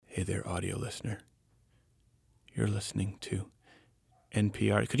Hey there, audio listener. You're listening to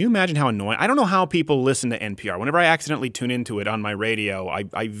NPR. Could you imagine how annoying? I don't know how people listen to NPR. Whenever I accidentally tune into it on my radio,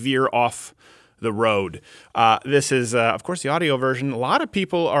 I veer off the road. This is, of course, the audio version. A lot of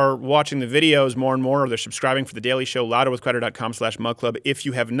people are watching the videos more and more, or they're subscribing for The Daily Show, louderwithcrowder.com/mugclub. If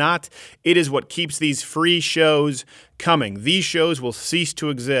you have not, it is what keeps these free shows coming. These shows will cease to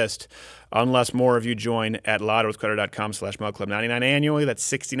exist unless more of you join at louderwithcrowder.com/mugclub. $99 annually. That's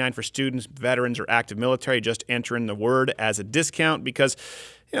 $69 for students, veterans, or active military. Just enter in the word as a discount because,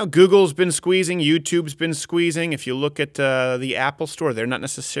 you know, Google's been squeezing, YouTube's been squeezing. If you look at the Apple Store, they're not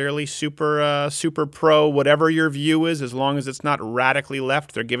necessarily super pro, whatever your view is, as long as it's not radically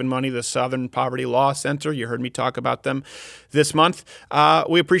left. They're giving money to the Southern Poverty Law Center. You heard me talk about them this month.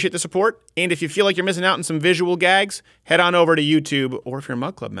 We appreciate the support. And if you feel like you're missing out on some visual gags, head on over to YouTube, or if you're a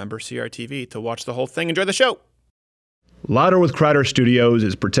Mug Club member, CRTV, to watch the whole thing. Enjoy the show. Louder with Crowder Studios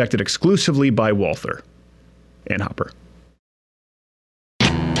is protected exclusively by Walther and Hopper.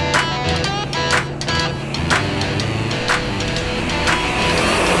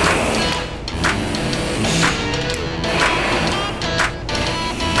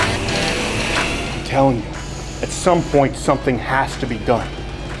 Telling you, at some point something has to be done.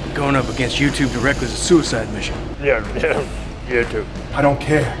 Going up against YouTube directly is a suicide mission. Yeah, YouTube. I don't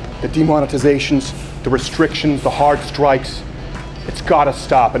care. The demonetizations, the restrictions, the hard strikes, it's gotta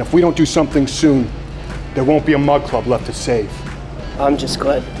stop. And if we don't do something soon, there won't be a Mug Club left to save. I'm just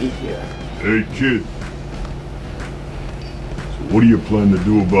glad to be here. Hey, kid. So what do you plan to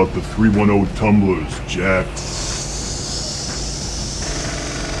do about the 310 tumblers, Jack?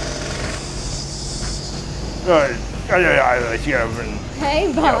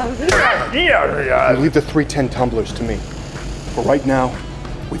 Hey, Bob. You leave the 310 tumblers to me. But right now,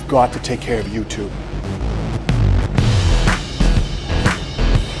 we've got to take care of YouTube.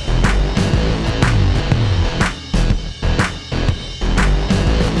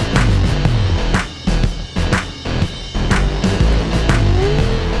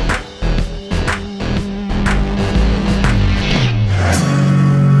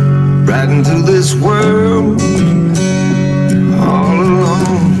 Right into this world all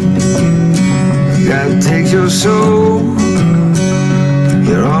alone. God takes your soul,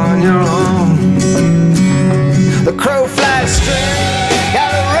 you're on your own. The crow flies straight,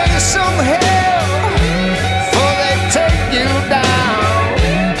 gotta raise some hell before they take you down.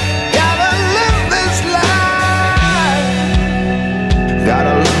 Gotta live this life,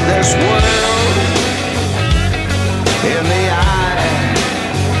 gotta look this world in the eye.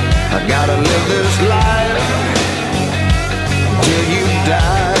 I gotta live this life till you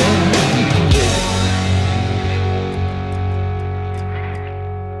die.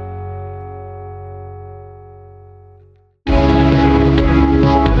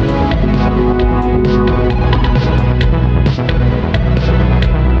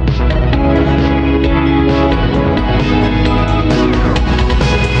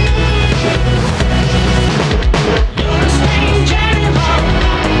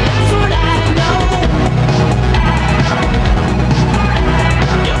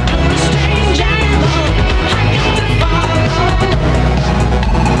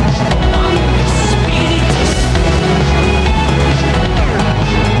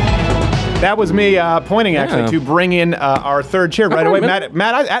 That was me pointing, actually, to bring in our third chair right away. Matt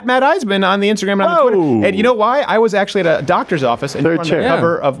Eisman on the Instagram and on the Twitter. And you know why? I was actually at a doctor's office and on the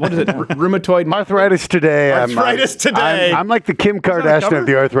cover of, what is it, rheumatoid... Arthritis Today. Arthritis Today. I'm like the Kim Kardashian of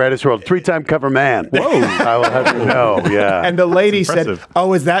the arthritis world. 3-time cover man. Whoa. I will have you know, yeah. And the lady said,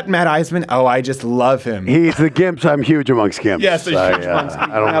 oh, is that Matt Eisman? Oh, I just love him. He's the Gimps. I'm huge amongst Gimps. Yes, huge amongst Gimps.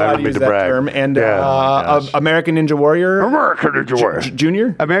 I don't ever mean to brag. Term. And American Ninja Warrior. American Ninja Warrior.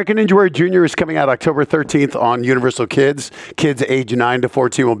 Junior? American Ninja Warrior Junior is coming out October 13th on Universal Kids. Kids age 9 to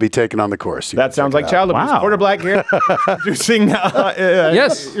 14 will be taken on the course. That sounds like child abuse. Quarter Black here. Introducing,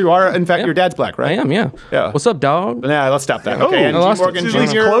 yes. You are, in fact, your dad's black, right? I am, yeah. What's up, dog? Yeah, let's stop that. Okay, and T. Morgan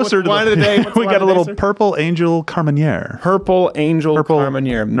Jr. closer to wine of the day. We got a little Purple Angel Carmenere. Purple Angel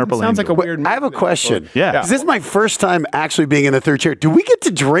Carmenere. Sounds like a weird... I have a question. Yeah. This is my first time actually being in the third chair. Do we get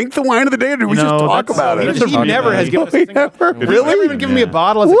to drink the wine of the day, or do we just talk about it? He never has given us a single... Really? He's never even given me a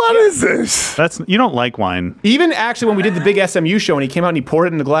bottle as a What kid. is this? juice. You don't like wine. Even actually, when we did the big SMU show and he came out and he poured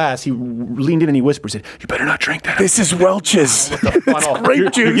it in the glass, he leaned in and he whispered, said, "You better not drink that." This is Welch's.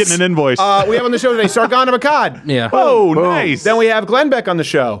 Grape juice. You're getting an invoice. We have on the show today Sargon of Akkad. Yeah. Whoa, nice. Then we have Glenn Beck on the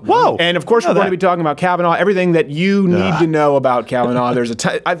show. Whoa. And of course, we're going to be talking about Kavanaugh, everything that you need to know about Kavanaugh. There's the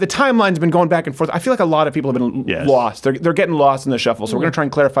timeline's been going back and forth. I feel like a lot of people have been lost. They're getting lost in the shuffle. So we're going to try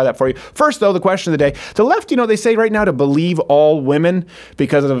and clarify that for you. First, though, the question of the day. The left, they say right now to believe all women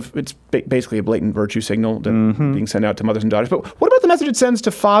because of it's basically a blatant virtue signal being sent out to mothers and daughters. But what about the message it sends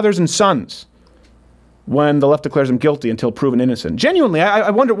to fathers and sons when the left declares them guilty until proven innocent? Genuinely, I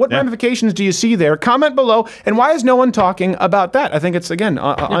wonder what ramifications do you see there? Comment below. And why is no one talking about that? I think it's, again,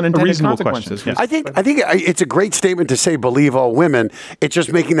 unintended consequences. Yes. I think it's a great statement to say believe all women. It's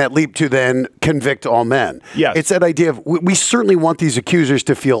just making that leap to then convict all men. Yes. It's that idea of we certainly want these accusers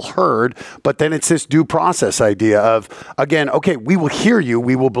to feel heard, but then it's this due process idea of, again, okay, we will hear you.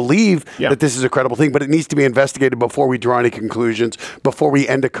 We will believe that this is a credible thing, but it needs to be investigated before we draw any conclusions, before we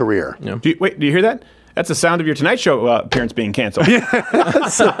end a career. Yeah. Do you hear that? That's the sound of your Tonight Show appearance being canceled. I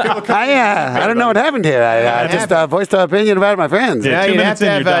don't know what happened here. I just voiced an opinion about my friends. Yeah, you have to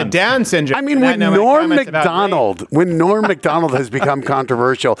have Down syndrome. I mean, when Norm Macdonald has become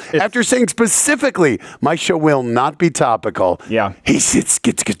controversial, after saying specifically, my show will not be topical, he gets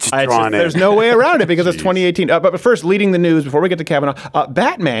drawn in. There's no way around it because it's 2018. But first, leading the news, before we get to Kavanaugh,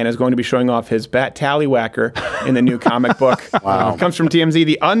 Batman is going to be showing off his Bat Tallywhacker in the new comic book. Wow. It comes from TMZ.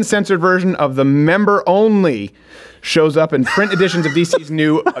 The uncensored version of the member only shows up in print editions of DC's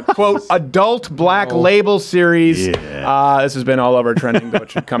new, quote, adult black label series. Yeah. This has been all over trending, though it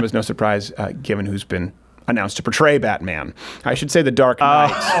should come as no surprise given who's been announced to portray Batman. I should say the Dark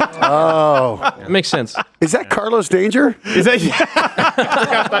Knight. Makes sense. Is that Carlos Danger? Is that?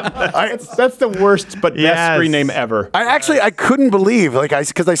 That's the worst but best screen name ever. I couldn't believe,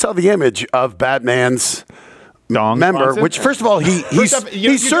 because I saw the image of Batman's member, which first of all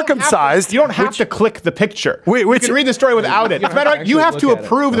he's circumcised. You don't have to click the picture. You can read the story without it. As a matter of fact, you have to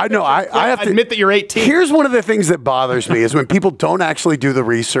approve. I know. I have to admit that you're 18. Here's one of the things that bothers me is when people don't actually do the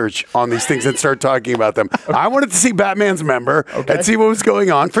research on these things and start talking about them. I wanted to see Batman's member and see what was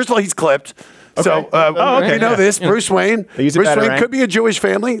going on. First of all, he's clipped. Okay. So we know this. Bruce Wayne. Bruce Wayne could be a Jewish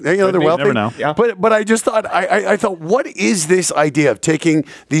family. They're wealthy. Never know. Yeah. But I just thought I thought, what is this idea of taking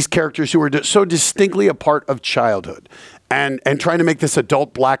these characters who are so distinctly a part of childhood and trying to make this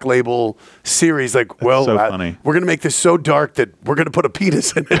adult black label series funny. We're going to make this so dark that we're going to put a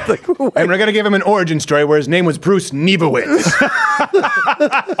penis in it. And we're going to give him an origin story where his name was Bruce Nebowitz.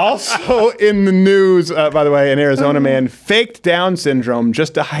 Also in the news, by the way, an Arizona man faked Down syndrome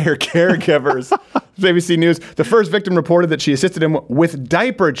just to hire caregivers. ABC News. The first victim reported that she assisted him with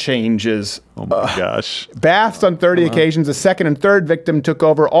diaper changes. Oh my gosh. Baths on 30 occasions. The second and third victim took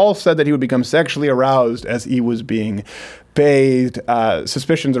over. All said that he would become sexually aroused as he was being bathed.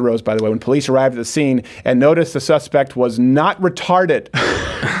 Suspicions arose, by the way, when police arrived at the scene and noticed the suspect was not retarded.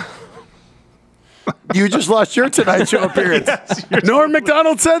 You just lost your Tonight Show appearance. Norm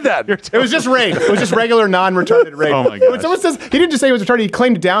Macdonald said that. It was just rape. It was just regular non-retarded rape. Oh my gosh. When someone says he didn't just say he was retarded, he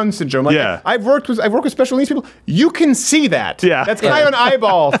claimed Down syndrome. I've worked with special needs people. You can see that. Yeah. That's kind of an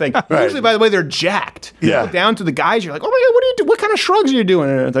eyeball thing. Right. Usually, by the way, they're jacked. You look down to the guys, you're like, oh my God, what do you do? What kind of shrugs are you doing?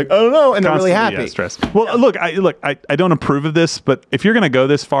 And it's like, I don't know. And they're really happy. Stress. Well, look, I don't approve of this, but if you're going to go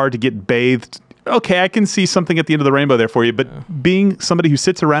this far to get bathed, okay, I can see something at the end of the rainbow there for you, but being somebody who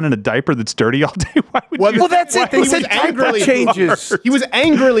sits around in a diaper that's dirty all day, why would you? Well, that's it. They said diaper changes. He was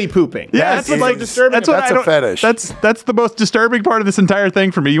angrily pooping. Yeah, that's what's disturbing. That's a fetish. That's the most disturbing part of this entire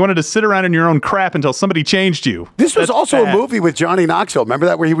thing for me. You wanted to sit around in your own crap until somebody changed you. This was also a movie with Johnny Knoxville. Remember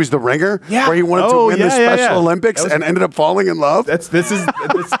that, where he was the ringer? Yeah. Where he wanted to win the Special Olympics and ended up falling in love?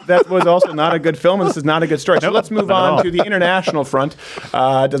 That was also not a good film, and this is not a good story. So let's move on to the international front. It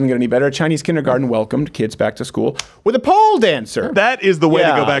doesn't get any better. A Chinese kindergarten welcomed kids back to school with a pole dancer. That is the way to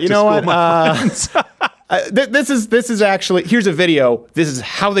go back to school, my friends. This is actually, here's a video. This is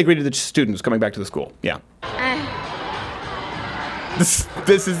how they greeted the students coming back to the school. Yeah.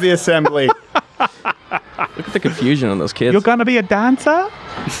 This is the assembly. Look at the confusion on those kids. You're gonna be a dancer?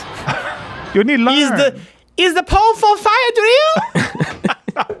 You need to learn. Is the pole for fire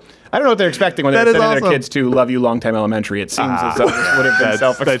drill? I don't know what they're expecting when they're sending their kids to Love You Longtime Elementary. It seems as though this would have been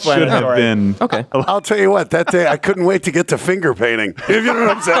self-explanatory. That should have been. Okay. I'll tell you what, that day I couldn't wait to get to finger painting. If you know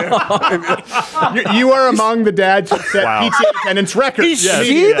what I'm saying. You are among the dads who set PTA attendance records. Is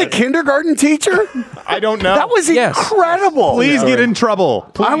she the kindergarten teacher? I don't know. That was incredible. Please get in trouble.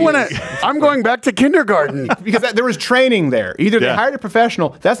 I'm going back to kindergarten. Because there was training there. Either they hired a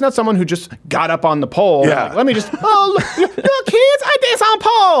professional. That's not someone who just got up on the pole. Yeah. Like, let me just, look, kids, I dance on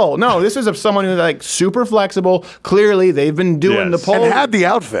pole. poll. No, this is of someone who's like super flexible. Clearly, they've been doing the poll. And had the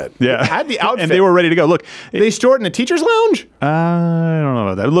outfit. Yeah. Had the outfit. And they were ready to go. Look. They store it in the teacher's lounge? I don't know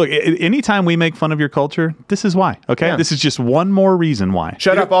about that. Look, anytime we make fun of your culture, this is why. Okay? Yeah. This is just one more reason why.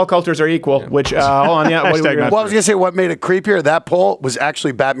 Shut up, all cultures are equal. Which, hold on, yeah. What Hashtag Well, I was going to say what made it creepier, that poll was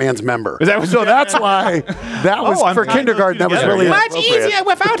actually Batman's member. Is that so that's why that was for kindergarten. That was really much easier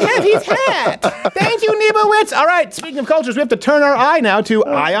without his hat. Thank you, Nibowitz. All right, speaking of cultures, we have to turn our eye now to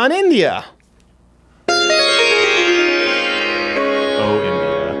Ion India.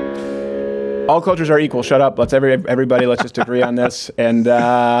 All cultures are equal. Shut up. Everybody, let's just agree on this. And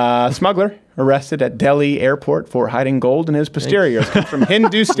smuggler arrested at Delhi airport for hiding gold in his posteriors. Comes from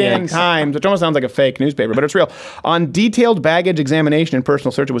Hindustan Times, which almost sounds like a fake newspaper, but it's real. On detailed baggage examination and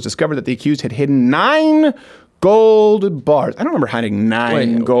personal search, it was discovered that the accused had hidden 9 gold bars. I don't remember hiding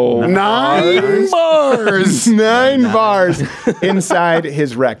 9 gold 9 bars. 9 bars inside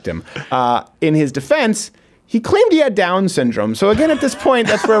his rectum. In his defense, he claimed he had Down syndrome. So again, at this point,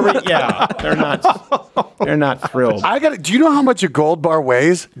 that's where they're not thrilled. Do you know how much a gold bar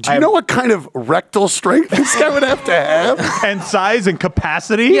weighs? Do you know what kind of rectal strength this guy would have to have? And size and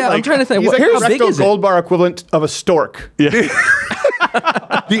capacity? Yeah, I'm trying to think. He's like How a big rectal is it? gold bar equivalent of a stork. Yeah.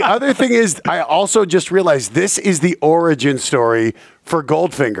 The other thing is, I also just realized this is the origin story for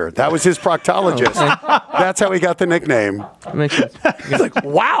Goldfinger. That was his proctologist. That's how he got the nickname. That makes sense. He's like,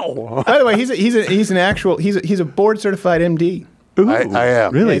 wow. By the way, he's a board certified MD. I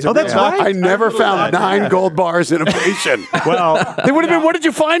am. Really? Yeah, That's right. I never found 9 gold bars in a patient. Well, they would have been, what did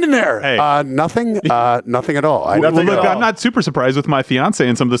you find in there? Hey. Nothing. Nothing at all. Well, look, I'm not super surprised with my fiance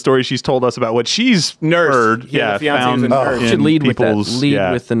and some of the stories she's told us about what she's heard. Yeah, the fiance is a nurse. in Should lead with that. people's- Lead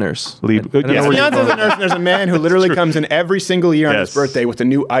yeah. with the nurse. Lead. I don't know Yeah. where His you're fiance is a going. nurse, and there's a man who literally comes in every single year on his Yes. birthday with a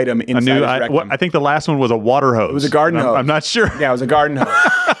new item inside his rectum. I think the last one was a water hose. It was a garden hose. I'm not sure. Yeah, it was a garden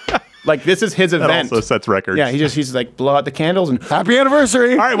hose. Like, this is his That event. also sets records. Yeah, he's like, blow out the candles and... Happy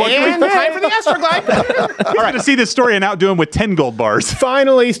anniversary. All right, well, And time for the Astroglide. all right, to see this story and outdo him with 10 gold bars.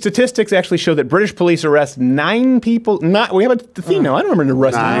 Finally, statistics actually show that British police arrest 9 people. We have a theme now. I don't remember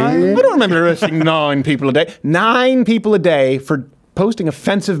arresting 9 people a day. 9 people a day for posting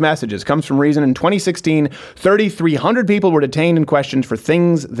offensive messages. Comes from Reason. In 2016, 3,300 people were detained and questioned for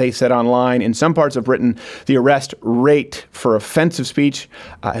things they said online. In some parts of Britain, the arrest rate for offensive speech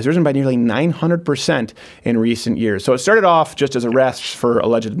has risen by nearly 900% in recent years. So it started off just as arrests for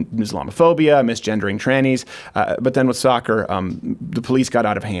alleged Islamophobia, misgendering trannies, but then with soccer, the police got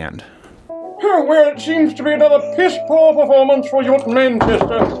out of hand. Well, it seems to be another piss-poor performance for you at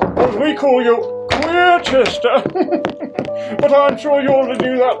Manchester, as we call you, Queerchester. But I'm sure you already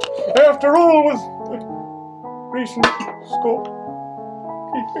knew that. After all, with recent score.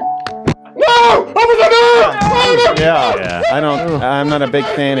 No! Over the net! Yeah. I'm not a big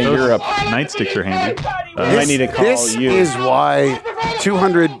fan of Europe. Nightsticks are handy. I need to call This you. is why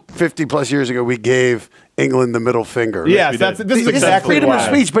 250 plus years ago we gave England the middle finger. Yes, this is This exactly freedom why.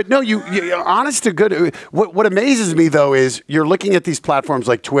 of speech. But no, you honest to good. What amazes me though is you're looking at these platforms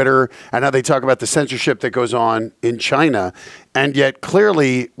like Twitter and how they talk about the censorship that goes on in China, and yet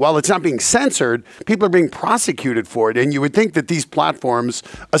clearly, while it's not being censored, people are being prosecuted for it. And you would think that these platforms,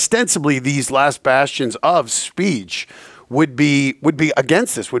 ostensibly these last bastions of speech, would be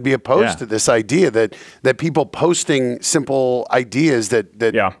against this, would be opposed to this idea that people posting simple ideas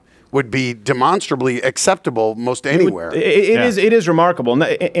that would be demonstrably acceptable most anywhere. It is remarkable.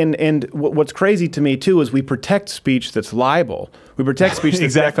 And what's crazy to me, too, is we protect speech that's libel. We protect speech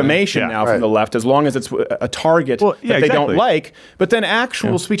that's defamation now from the left, as long as it's a target that they don't like. But then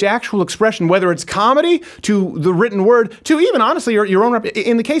actual speech, actual expression, whether it's comedy to the written word, to even, honestly, your own...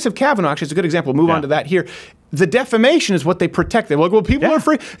 In the case of Kavanaugh, actually, it's a good example. We'll move on to that here. The defamation is what they protect. They're like, well, people are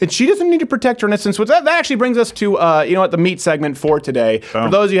free, and she doesn't need to protect her innocence. So that actually brings us to, the meat segment for today. For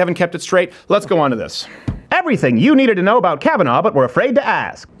those of you who haven't kept it straight, let's go on to this. Everything you needed to know about Kavanaugh, but were afraid to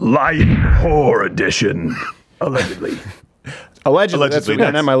ask. Lying whore edition. Allegedly. Allegedly, that's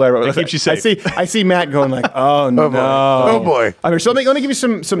my letter. That keeps you safe. I see Matt going like, oh no. Oh boy. I mean, so let me give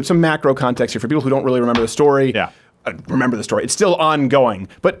you some macro context here for people who don't really remember the story. Yeah. Remember the story. It's still ongoing.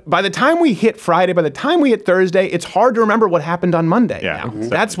 But by the time we hit Friday, by the time we hit Thursday, it's hard to remember what happened on Monday. Yeah, now.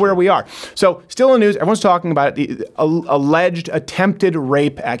 That's where we are. So still in the news, everyone's talking about it, the alleged attempted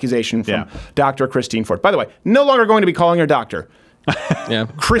rape accusation from Dr. Christine Ford. By the way, no longer going to be calling her doctor.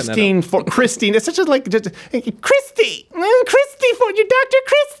 Christine Ford. Christine. It's such a Christy Ford. You're Dr.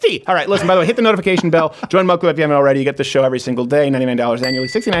 Christy. All right, listen, by the way, hit the notification bell. Join Moku if you haven't already. You get the show every single day, $99 annually,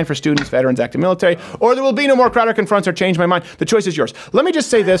 $69 for students, veterans, active military, or there will be no more Crowder Confronts or Change My Mind. The choice is yours. Let me just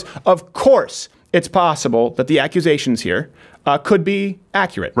say this. Of course, it's possible that the accusations here could be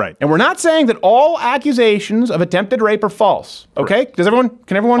accurate. Right. And we're not saying that all accusations of attempted rape are false. Okay? Can everyone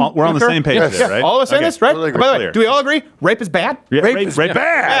We're on the concur? same page there, right? All of us saying this, right? Totally By the way, clear. do we all agree? Rape is bad? Yeah, Rape is bad.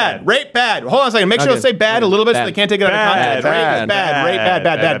 Bad. Rape bad. Hold on a second. Make sure to say bad a little bit so they can't take it out of context. Rape is bad. Rape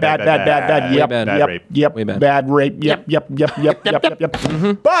bad. Bad. Yep. bad. Yep. Rape. Yep. Way bad. Bad rape. Yep.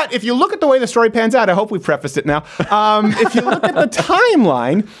 But if you look at the way the story pans out, I hope we prefaced it now. If you look at the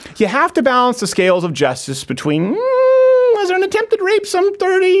timeline, you have to balance the scales of justice between was there an attempted rape some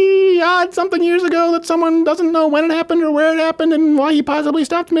 30-odd something years ago that someone doesn't know when it happened or where it happened and why he possibly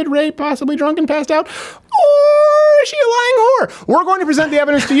stopped mid-rape, possibly drunk and passed out? Or is she a lying whore? We're going to present the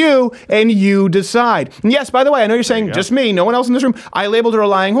evidence to you, and you decide. And yes, by the way, I know you're saying just me, no one else in this room. I labeled her a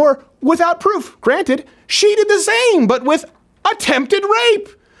lying whore without proof. Granted, she did the same, but with attempted rape.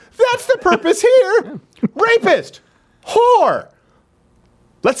 That's the purpose here. Rapist. Whore.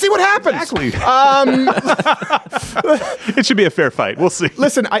 Let's see what happens. Exactly. It should be a fair fight. We'll see.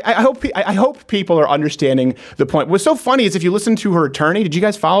 Listen, I hope people are understanding the point. What's so funny is if you listen to her attorney, did you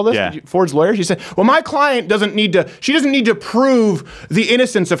guys follow this? Yeah. Ford's lawyer, she said, well, my client doesn't need to prove the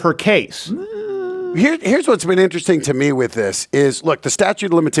innocence of her case. Here's what's been interesting to me with this is, look, the statute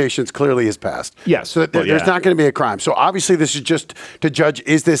of limitations clearly has passed. Yes. So there's not going to be a crime. So obviously this is just to judge,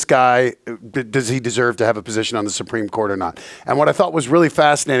 is this guy, does he deserve to have a position on the Supreme Court or not? And what I thought was really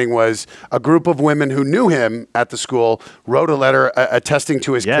fascinating was a group of women who knew him at the school wrote a letter attesting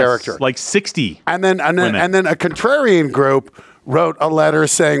to his character. Like 60. And then a contrarian group wrote a letter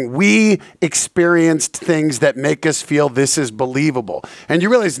saying, we experienced things that make us feel this is believable. And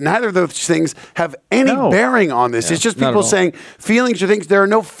you realize neither of those things have any bearing on this. Yeah, it's just not at people all. saying feelings or things. There are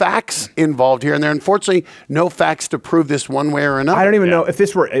no facts involved here. And there are unfortunately no facts to prove this one way or another. I don't even know if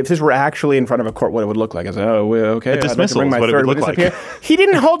this were actually in front of a court, what it would look like. I said, okay. A dismissal is what it would look like. He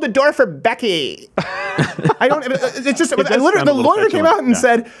didn't hold the door for Becky. I don't. It's just literally the lawyer came out and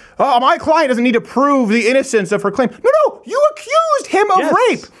said, "Oh, my client doesn't need to prove the innocence of her claim." No, you accused him of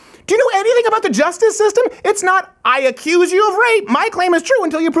rape. Do you know anything about the justice system? It's not, I accuse you of rape. My claim is true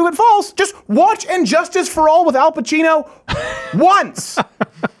until you prove it false. Just watch Injustice for All with Al Pacino once.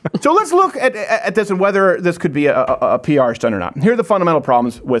 So let's look at this and whether this could be a PR stunt or not. Here are the fundamental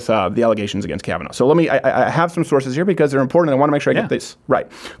problems with the allegations against Kavanaugh. So I have some sources here because they're important and I want to make sure I get this right.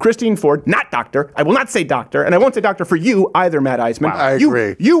 Christine Ford, not doctor. I will not say doctor, and I won't say doctor for you either, Matt Eisman. Wow, I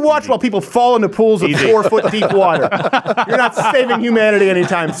agree. You watch while people fall into pools of 4 foot deep water. You're not saving humanity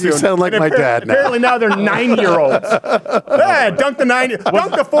anytime soon. You sound like my dad now. Apparently now they're 9-year-olds. Dunk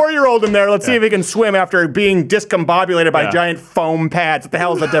the 4-year-old in there. Let's see if he can swim after being discombobulated by giant foam pads. What the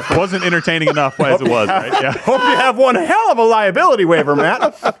hell is the difference? Wasn't entertaining enough as it was, right? Yeah. Hope you have one hell of a liability waiver,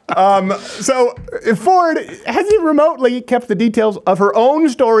 Matt. So Ford hasn't remotely kept the details of her own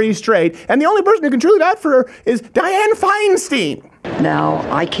story straight, and the only person who can truly vouch for her is Dianne Feinstein. Now,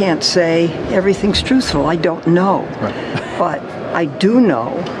 I can't say everything's truthful. I don't know. Right. But I do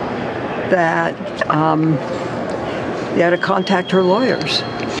know that they had to contact her lawyers.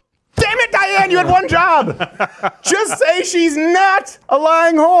 Damn it, Diane, you had one job. Just say she's not a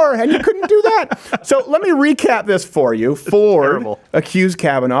lying whore, and you couldn't do that. So let me recap this for you. Ford accused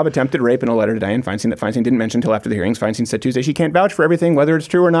Kavanaugh of attempted rape in a letter to Dianne Feinstein that Feinstein didn't mention until after the hearings. Feinstein said Tuesday she can't vouch for everything, whether it's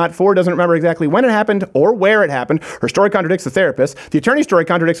true or not. Ford doesn't remember exactly when it happened or where it happened. Her story contradicts the therapist. The attorney's story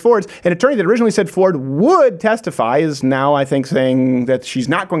contradicts Ford's. An attorney that originally said Ford would testify is now, I think, saying that she's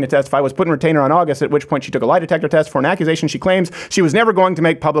not going to testify, was put in retainer on August, at which point she took a lie detector test for an accusation she claims she was never going to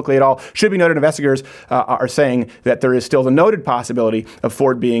make publicly at all. Should be noted, investigators are saying that there is still the noted possibility of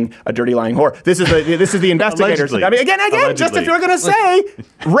Ford being a dirty lying whore. This is the investigators. Allegedly. I mean, again, just if you're going to say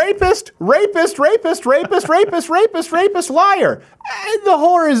rapist, liar. The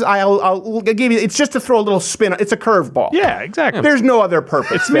whore is, I'll give you, it's just to throw a little spin. It's a curveball. Yeah, exactly. There's no other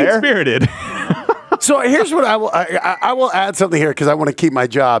purpose It's there. mean-spirited. So here's what I will add something here because I want to keep my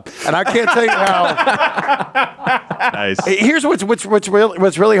job, and I can't tell you how. Nice. Here's what's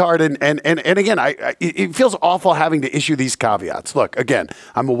really hard, and again, it feels awful having to issue these caveats. Look, again,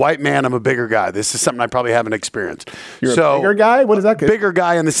 I'm a white man. I'm a bigger guy. This is something I probably haven't experienced. You're a bigger guy? What is that? Bigger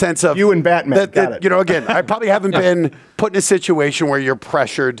guy in the sense of you and Batman. Got it. You know, again, I probably haven't been put in a situation where you're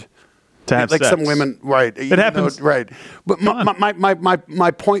pressured. To have like sex. Some women, right? It happens. Right. But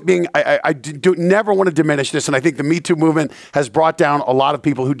my point being, I do never want to diminish this, and I think the Me Too movement has brought down a lot of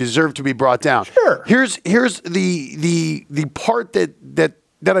people who deserve to be brought down. Sure. Here's the part that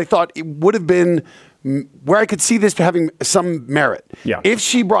I thought it would have been where I could see this having some merit. Yeah. If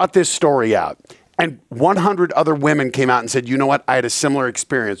she brought this story out, and 100 other women came out and said, you know what, I had a similar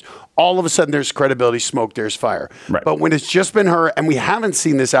experience. All of a sudden, there's credibility, smoke, there's fire. Right. But when it's just been her, and we haven't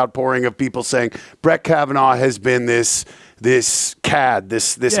seen this outpouring of people saying, Brett Kavanaugh has been this this cad,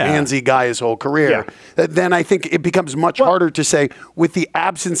 this handsy guy his whole career, then I think it becomes much harder to say, with the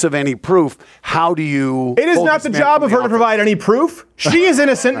absence of any proof, how do you... It is not the job of her to provide any proof. She is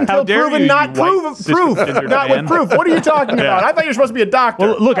innocent until proven not proof. Not with proof. What are you talking about? I thought you were supposed to be a doctor.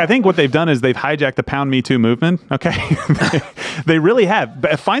 Well, look, I think what they've done is they've hijacked the Pound Me Too movement. Okay, they really have.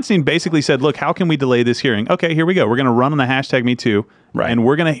 Feinstein basically said, "Look, how can we delay this hearing? Okay, here we go. We're going to run on the hashtag Me Too, and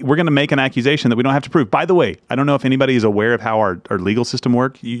we're gonna make an accusation that we don't have to prove. By the way, I don't know if anybody is aware of how our legal system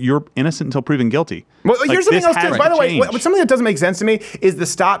works. You're innocent until proven guilty. Well, here's something else too. By the way, something that doesn't make sense to me is the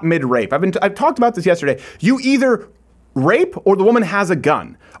stop mid-rape. I've talked about this yesterday. You either rape or the woman has a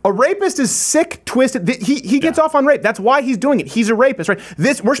gun. A rapist is sick, twisted. He gets off on rape. That's why he's doing it. He's a rapist, right?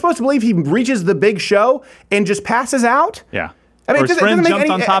 We're supposed to believe he reaches the big show and just passes out? Yeah. I mean, or his friend jumped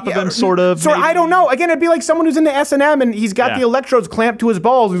on top of him, sort of. So I don't know. Again, it'd be like someone who's into S&M and he's got the electrodes clamped to his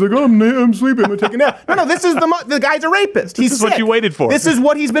balls. He's like, oh, I'm sleeping. I'm going to take a nap. No, this is the guy's a rapist. He's This is what you waited for. This is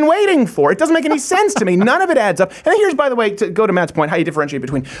what he's been waiting for. It doesn't make any sense to me. None of it adds up. And here's, by the way, to go to Matt's point, how you differentiate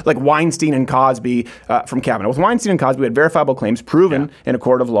between like Weinstein and Cosby from Kavanaugh. With Weinstein and Cosby, we had verifiable claims proven in a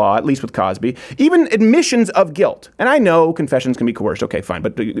court of law, at least with Cosby. Even admissions of guilt. And I know confessions can be coerced. Okay, fine.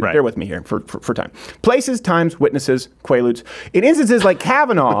 But bear with me here for time. Places, times, witnesses, quaaludes. In instances like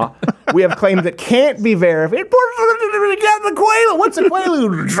Kavanaugh, we have claims that can't be verified. What's a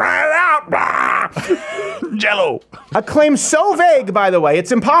quaalude? Try it out. Jello. A claim so vague, by the way,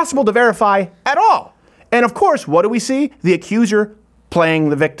 it's impossible to verify at all. And of course, what do we see? The accuser playing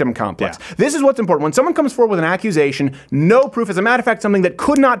the victim complex. This is what's important. When someone comes forward with an accusation, no proof, as a matter of fact, something that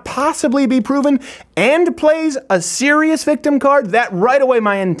could not possibly be proven, and plays a serious victim card, that right away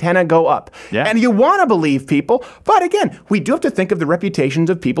my antenna go up. And you want to believe people, but again, we do have to think of the reputations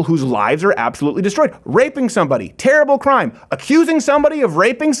of people whose lives are absolutely destroyed. Raping somebody, terrible crime. Accusing somebody of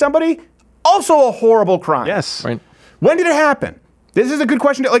raping somebody, also a horrible crime. Yes. Right. When did it happen? This is a good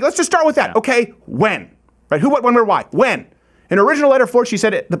question. Let's just start with that. Okay, when? Right? Who, what, when, where, why? When? In original letter 4, she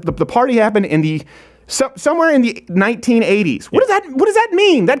said the party happened in somewhere in the 1980s. What does that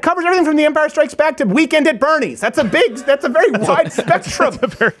mean? That covers everything from The Empire Strikes Back to Weekend at Bernie's. That's a very wide spectrum.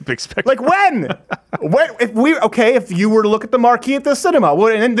 That's a very big spectrum. Like when? If you were to look at the marquee at the cinema,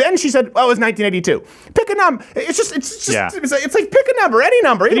 and then she said, "Oh, it was 1982." Pick a number. It's like pick a number, any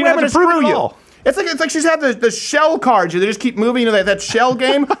number. Anyway, I'm going to screw you. It's like she's had the shell cards. They just keep moving, that shell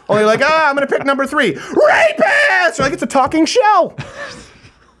game. Only like, I'm going to pick number 3. Rapist! Like it's a talking shell.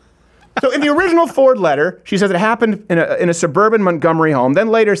 So in the original Ford letter, she says it happened in a suburban Montgomery home. Then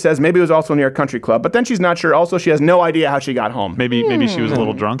later says maybe it was also near a country club. But then she's not sure. Also, she has no idea how she got home. Maybe she was a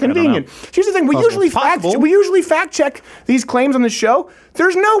little drunk. Convenient. Here's the thing: we usually fact check these claims on the show.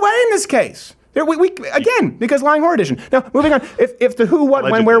 There's no way in this case. Again, because lying horror edition. Now, moving on. If the who, what,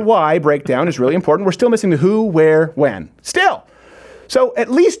 when, where, why breakdown is really important, we're still missing the who, where, when. Still. So at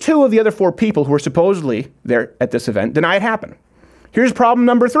least 2 of the other 4 people who were supposedly there at this event deny it happened. Here's problem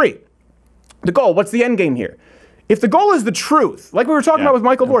number 3. The goal. What's the end game here? If the goal is the truth, like we were talking about with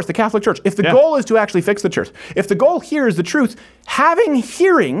Michael Vorse, the Catholic Church, if the goal is to actually fix the church, if the goal here is the truth, having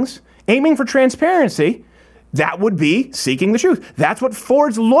hearings, aiming for transparency, that would be seeking the truth. That's what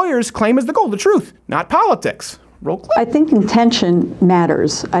Ford's lawyers claim is the goal, the truth, not politics. I think intention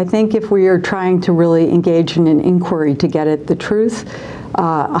matters. I think if we are trying to really engage in an inquiry to get at the truth,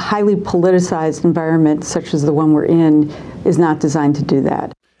 a highly politicized environment such as the one we're in is not designed to do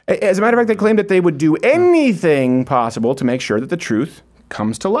that. As a matter of fact, they claimed that they would do anything possible to make sure that the truth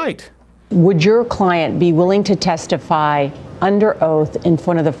comes to light. Would your client be willing to testify under oath in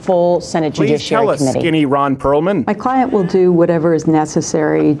front of the full Senate Judiciary Committee? Please tell us, skinny Ron Perlman. My client will do whatever is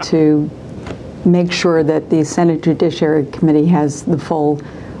necessary to make sure that the Senate Judiciary Committee has the full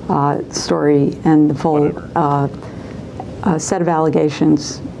story and the full set of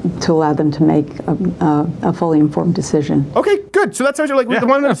allegations to allow them to make a fully informed decision. Okay, good. So that's how you're like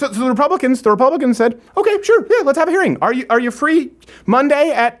so the Republicans said, okay, sure, let's have a hearing. Are you free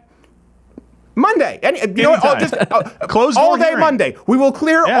Monday at Monday? You know what? Just close all day hearing. Monday. We will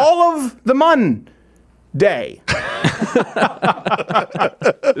clear all of the Monday.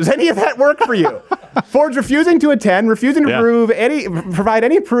 Does any of that work for you? Ford's refusing to attend, refusing to provide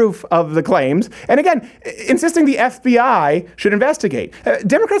any proof of the claims, and again, insisting the FBI should investigate.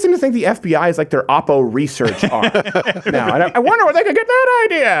 Democrats seem to think the FBI is like their Oppo research arm now, and I wonder where they could get that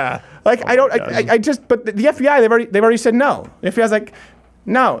idea. Like, but the FBI, they've already said no. The FBI's like,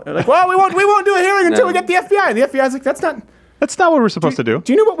 no. They're like, well, we won't do a hearing until we get the FBI. And the FBI's like, that's not what we're supposed to do.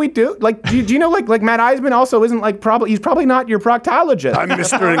 Do you know what we do? Like, do you know, like Matt Eisman also isn't he's probably not your proctologist. I'm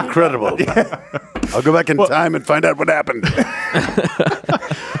Mr. Incredible. I'll go back in time and find out what happened.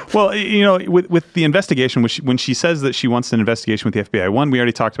 Well, with the investigation, when she says that she wants an investigation with the FBI, one, we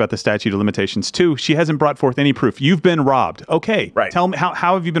already talked about the statute of limitations. Two, she hasn't brought forth any proof. You've been robbed. Okay, right. Tell me how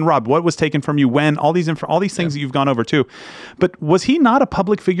have you been robbed? What was taken from you? When? All these things that you've gone over too. But was he not a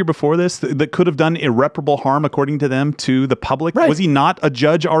public figure before this that could have done irreparable harm, according to them, to the public? Right. Was he not a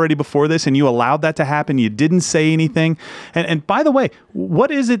judge already before this, and you allowed that to happen? You didn't say anything. And by the way,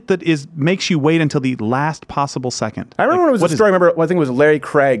 what is it that makes you wait until the last possible second? I remember when it was a story. I think it was Larry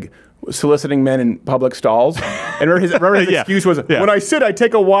Craig soliciting men in public stalls. And remember his excuse was, when I sit, I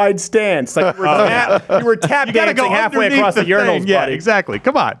take a wide stance. Like you were tap dancing halfway across the urinals, Yeah, buddy. exactly.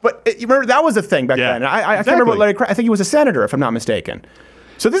 Come on. But you remember, that was a thing back then. I can't remember what Larry Craig, I think he was a senator, if I'm not mistaken.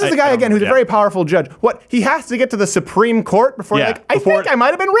 So this is a guy, again, who's a very powerful judge. What, he has to get to the Supreme Court before I think I might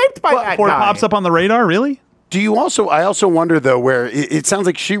have been raped by that guy. Before it pops up on the radar, really? I also wonder, though, where it sounds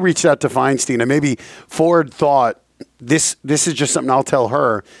like she reached out to Feinstein, and maybe Ford thought, this is just something I'll tell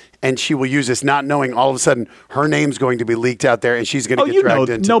her, and she will use this, not knowing all of a sudden her name's going to be leaked out there and she's going to get dragged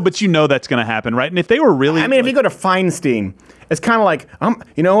into. No, but you know that's going to happen, right? And if they were really... I mean, if you go to Feinstein, it's kind of like,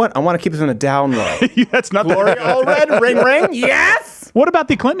 you know what? I want to keep this on a down low. That's not Gloria Allred, ring, ring, yes! What about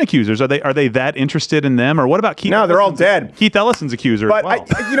the Clinton accusers? Are they that interested in them? Or what about Keith? No, they're all dead. Keith Ellison's accuser but as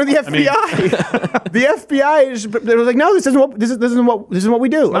well. The FBI, the FBI, they were like, no, this isn't what we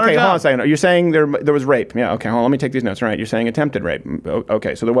do. Okay, hold on a second. You're saying there was rape. Yeah, okay, hold on, let me take these notes. All right, you're saying attempted rape.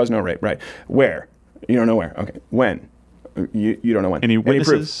 Okay, so there was no rape, right? Where? You don't know where. Okay, when? You don't know when. Any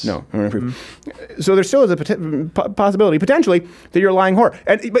witnesses? No, no proof. So there still is a possibility, potentially, that you're a lying whore.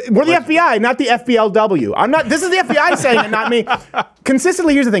 But we're the FBI, not the FBLW. I'm not. This is the FBI saying it, not me.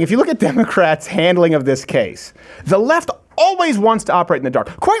 Consistently, here's the thing. If you look at Democrats' handling of this case, the left always wants to operate in the dark.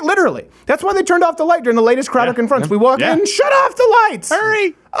 Quite literally. That's why they turned off the light during the latest Crowder confronts. We walk in, shut off the lights.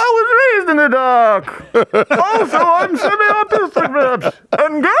 Hurry. I was raised in the dark. Also, I'm semi-autistic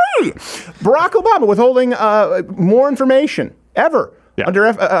and gay. Barack Obama withholding more information ever.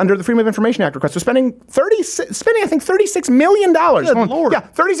 Under the Freedom of Information Act request, so spending I think $36 million. Good Lord. Yeah,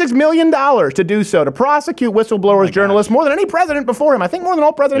 $36 million to do so, to prosecute whistleblowers, journalists, more than any president before him. I think more than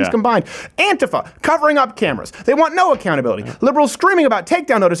all presidents combined. Antifa, covering up cameras. They want no accountability. Liberals screaming about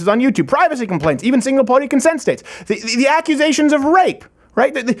takedown notices on YouTube, privacy complaints, even single-party consent states. The accusations of rape.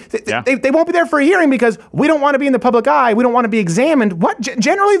 Right? They won't be there for a hearing because we don't want to be in the public eye. We don't want to be examined.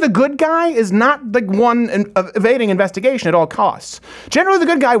 Generally, the good guy is not the one evading investigation at all costs. Generally, the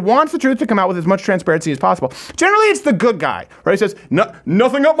good guy wants the truth to come out with as much transparency as possible. Generally, it's the good guy, right? He says,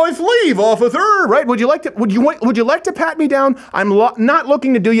 "Nothing up my sleeve, officer." Right? Would you like to pat me down? I'm not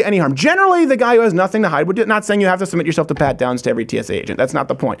looking to do you any harm. Generally, the guy who has nothing to hide. We're not saying you have to submit yourself to pat downs to every TSA agent. That's not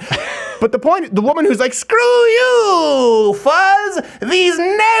the point. But the woman who's like, "Screw you, Fuzz. These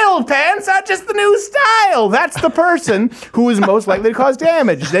nail pants are just the new style." That's the person who is most likely to cause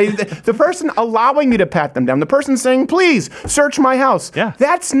damage. The person allowing me to pat them down. The person saying, "Please search my house." Yeah.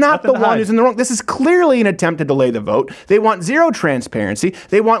 That's not the one who's in the wrong. This is clearly an attempt to delay the vote. They want zero transparency.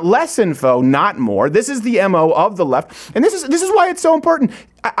 They want less info, not more. This is the MO of the left. And this is why it's so important.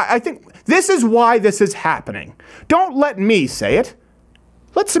 I think this is why this is happening. Don't let me say it.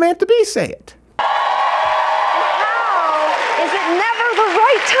 Let Samantha Bee say it.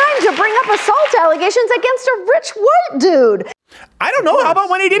 Time to bring up assault allegations against a rich white dude. I don't know. How about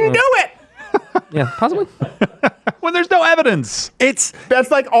when he didn't do it? Yeah, possibly. When there's no evidence.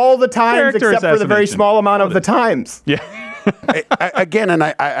 That's like all the times except for the very small amount of the times. Yeah. Again, and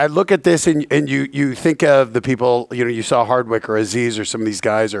I look at this and you think of the people, you saw Hardwick or Aziz or some of these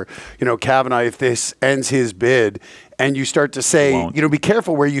guys, or, Kavanaugh, if this ends his bid, and you start to say, be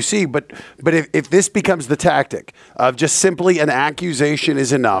careful where you see, but if this becomes the tactic of just simply an accusation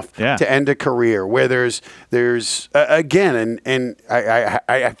is enough to end a career, where there's again, and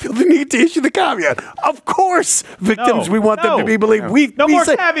I feel the need to issue the caveat. Of course, victims, we want them to be believed. No more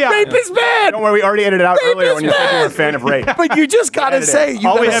caveat. Rape is bad. Don't worry, we already edited out earlier when you said you were a fan of rape. But you just got to say,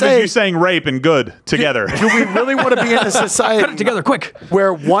 all we have is you saying rape and good together. Do we really want to be in a society Put it together quick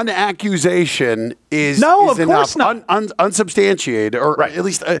where one accusation is of enough, course not. Unsubstantiated, or at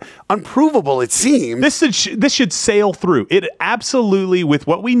least unprovable, it seems. This should sail through. It absolutely, with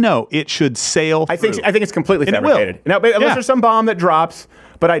what we know, it should sail through. I think it's completely fabricated. Now, unless there's some bomb that drops,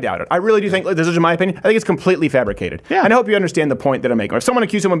 but I doubt it. I really do think, this is my opinion, I think it's completely fabricated. Yeah. And I hope you understand the point that I'm making. If someone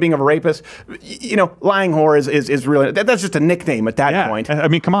accused someone of being a rapist, lying whore is really, that's just a nickname at that point. I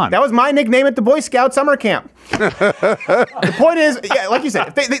mean, come on. That was my nickname at the Boy Scout summer camp. The point is, like you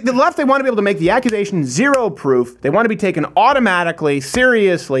said, the left, they want to be able to make the accusation zero proof. They want to be taken automatically,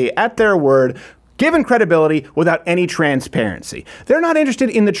 seriously, at their word, given credibility without any transparency. They're not interested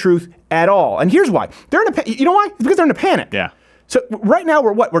in the truth at all. And here's why. You know why? It's because they're in a panic. Yeah. So right now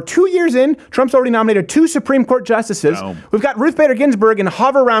we're 2 years in. Trump's already nominated 2 Supreme Court justices. No. We've got Ruth Bader Ginsburg in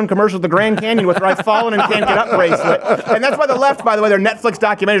hover-around commercials at the Grand Canyon with her I've fallen and can't get up bracelet. And that's why the left, by the way, their Netflix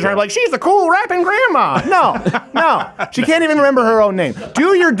documentaries are like, she's the cool rapping grandma. No. She can't even remember her own name.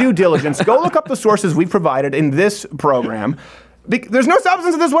 Do your due diligence. Go look up the sources we've provided in this program. There's no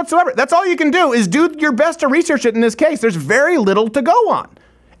substance to this whatsoever. That's all you can do is do your best to research it in this case. There's very little to go on.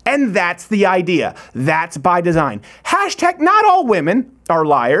 And that's the idea. That's by design. Hashtag not all women are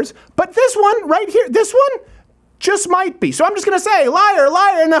liars, but this one right here, this one just might be. So I'm just going to say liar,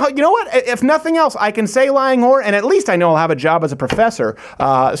 liar. Now, you know what? If nothing else, I can say lying whore, and at least I know I'll have a job as a professor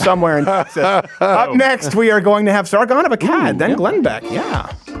somewhere in Texas. Up next, we are going to have Sargon of Akkad, then Glenn Beck.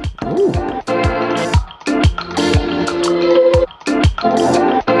 Yeah. Ooh.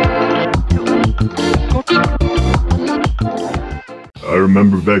 I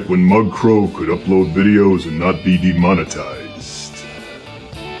remember back when Mug Crow could upload videos and not be demonetized.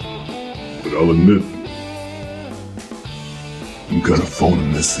 But I'll admit, I'm kind of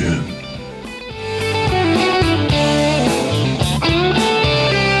phoning this in.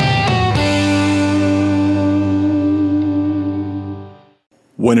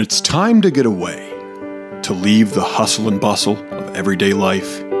 When it's time to get away, to leave the hustle and bustle of everyday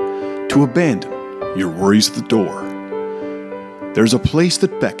life, to abandon your worries at the door, there's a place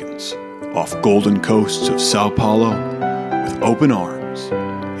that beckons off golden coasts of Sao Paulo with open arms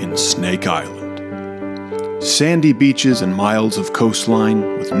in Snake Island. Sandy beaches and miles of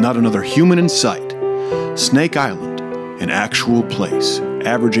coastline with not another human in sight. Snake Island, an actual place,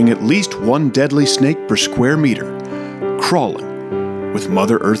 averaging at least 1 deadly snake per square meter, crawling with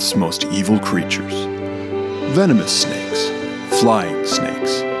Mother Earth's most evil creatures. Venomous snakes, flying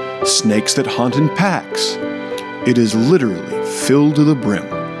snakes, snakes that hunt in packs. It is literally filled to the brim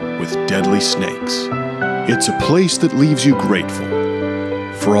with deadly snakes. It's a place that leaves you grateful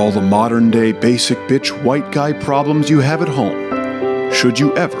for all the modern-day basic bitch white guy problems you have at home, should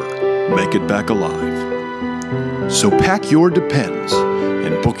you ever make it back alive. So pack your Depends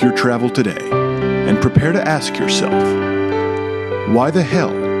and book your travel today, and prepare to ask yourself, why the hell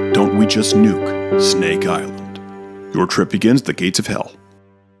don't we just nuke Snake Island? Your trip begins at the gates of hell.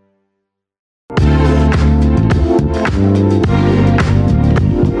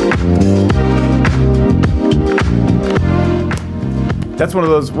 That's one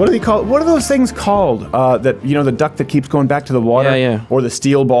of those, what do they call it? What are those things called? That, you know, the duck that keeps going back to the water? Yeah. Or the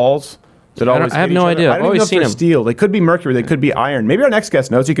steel balls? That always I have no idea. I've always seen them. Steel. They could be mercury. They could be iron. Maybe our next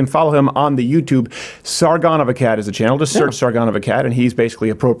guest knows. You can follow him on the YouTube. Sargon of Akkad is the channel. Just search Sargon of Akkad, and he's basically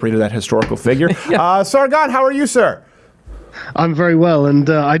appropriated that historical figure. Sargon, how are you, sir? I'm very well, and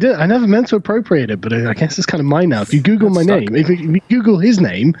I never meant to appropriate it, but I guess it's kind of mine now. If you Google my name, if you Google his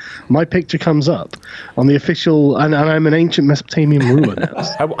name, my picture comes up on the official, and I'm an ancient Mesopotamian ruler now.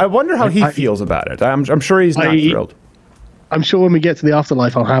 I wonder how he feels about it. I'm sure he's not thrilled. I'm sure when we get to the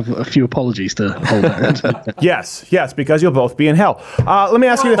afterlife, I'll have a few apologies to hold out. Yes, because you'll both be in hell. Let me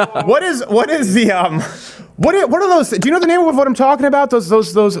ask you this: what is the what are those? Do you know the name of what I'm talking about? Those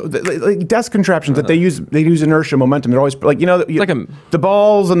like desk contraptions that they use. They use inertia, momentum. They're always like the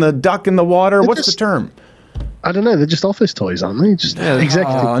balls and the duck in the water. What's the term? I don't know. They're just office toys, aren't they? Just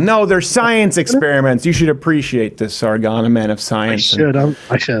executive. No, they're science experiments. You should appreciate this, Sargon, a man of science.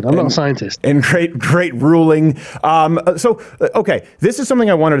 I should. I'm not a scientist. And great ruling. Okay, this is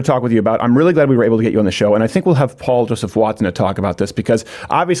something I wanted to talk with you about. I'm really glad we were able to get you on the show, and I think we'll have Paul Joseph Watson to talk about this because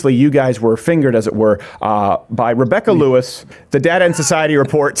obviously you guys were fingered, as it were, by Rebecca Lewis, the Data and Society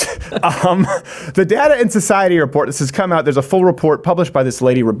report. The Data and Society report. This has come out. There's a full report published by this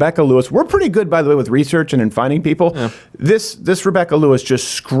lady, Rebecca Lewis. We're pretty good, by the way, with research and in finding people. Yeah. This Rebecca Lewis just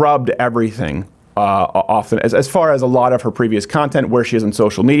scrubbed everything often as far as a lot of her previous content, where she is on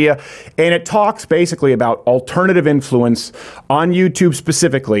social media, and it talks basically about alternative influence on YouTube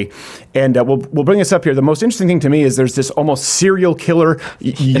specifically. And we'll bring this up here. The most interesting thing to me is there's this almost serial killer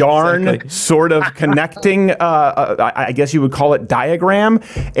yarn sort of connecting, I guess you would call it, diagram.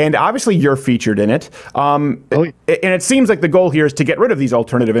 And obviously you're featured in it. And it seems like the goal here is to get rid of these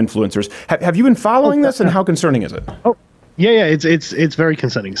alternative influencers. Have you been following this, and how concerning is it? Yeah, it's very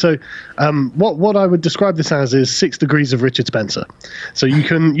concerning. So, what I would describe this as is 6 degrees of Richard Spencer. So you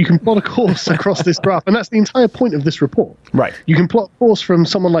can plot a course across this graph, and that's the entire point of this report. Right. You can plot a course from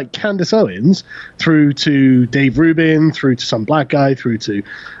someone like Candace Owens through to Dave Rubin, through to some black guy, through to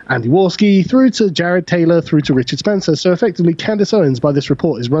Andy Worski, through to Jared Taylor, through to Richard Spencer. So effectively, Candace Owens, by this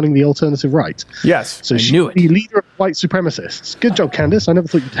report, is running the alternative right. Yes. So she's the leader of white supremacists. Good job, Candace. I never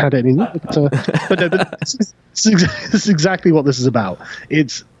thought you'd had any. But this is exactly what this is about.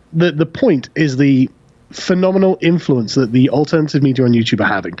 It's the point is the phenomenal influence that the alternative media on YouTube are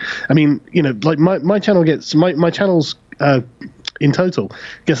having. I mean, like my channel gets my channel's in total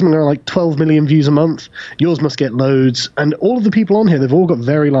get something around like 12 million views a month. Yours must get loads, and all of the people on here, they've all got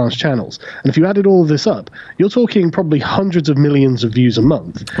very large channels, and if you added all of this up, you're talking probably hundreds of millions of views a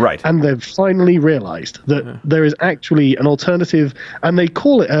month. Right. And they've finally realized that there is actually an alternative, and they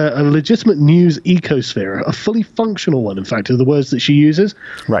call it a legitimate news ecosphere, a fully functional one, in fact, are the words that she uses.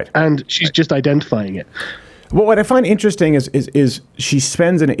 Right. And she's just identifying it. Well, what I find interesting is she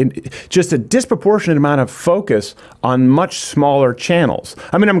spends just a disproportionate amount of focus on much smaller channels.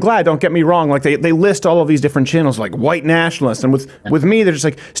 I mean, I'm glad, don't get me wrong, like they list all of these different channels like white nationalists, and with me, they're just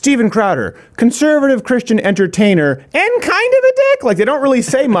like, Stephen Crowder, conservative Christian entertainer, and kind of a dick. Like, they don't really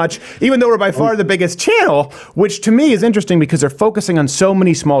say much, even though we're by far the biggest channel, which to me is interesting because they're focusing on so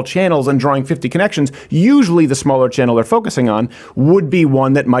many small channels and drawing 50 connections. Usually the smaller channel they're focusing on would be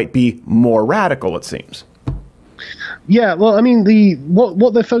one that might be more radical, it seems. Yeah, well, I mean,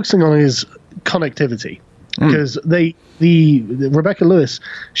 what they're focusing on is connectivity, because the Rebecca Lewis,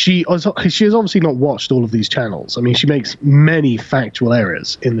 she has obviously not watched all of these channels. I mean, she makes many factual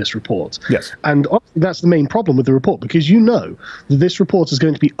errors in this report. Yes. And obviously that's the main problem with the report, because you know that this report is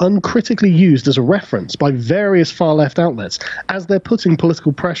going to be uncritically used as a reference by various far left outlets as they're putting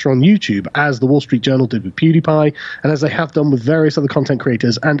political pressure on YouTube, as the Wall Street Journal did with PewDiePie, and as they have done with various other content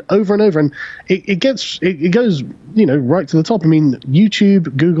creators, and over, and it goes, right to the top. I mean,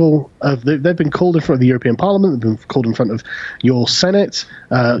 YouTube, Google, they've been called in front of the European Parliament, they've been called in front of your Senate,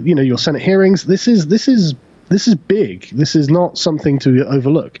 your Senate hearings. This is big. This is not something to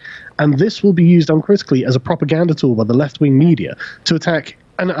overlook, and this will be used uncritically as a propaganda tool by the left-wing media to attack.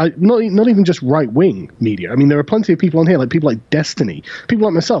 And not even just right-wing media. I mean, there are plenty of people on here, like people like Destiny, people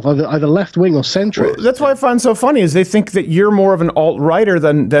like myself, either left-wing or centrist. Well, that's what I find so funny is they think that you're more of an alt-righter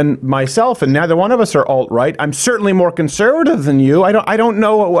than myself, and neither one of us are alt-right. I'm certainly more conservative than you. I don't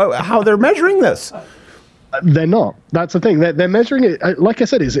know how they're measuring this. They're not. That's the thing. They're measuring it. Like I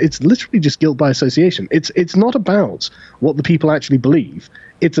said, it's literally just guilt by association. It's not about what the people actually believe.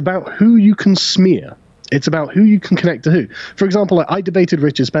 It's about who you can smear. It's about who you can connect to who. For example, I debated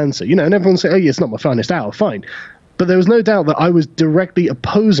Richard Spencer, and everyone say, oh, yeah, it's not my finest hour. Fine. But there was no doubt that I was directly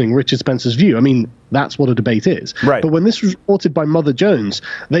opposing Richard Spencer's view. I mean, that's what a debate is. Right. But when this was reported by Mother Jones,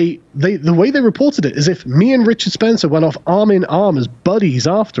 the way they reported it is if me and Richard Spencer went off arm in arm as buddies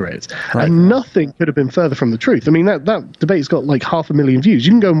after it, right. And nothing could have been further from the truth. I mean, that debate's got like 500,000 views.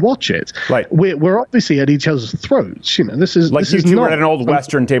 You can go and watch it. Right. We're obviously at each other's throats. This is like this you is two not were at an old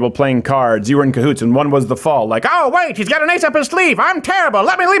Western table playing cards. You were in cahoots, and one was the fall. Like, oh wait, he's got an ace up his sleeve. I'm terrible.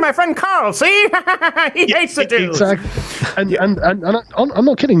 Let me leave my friend Carl. See, he hates the dude. Exactly. And I'm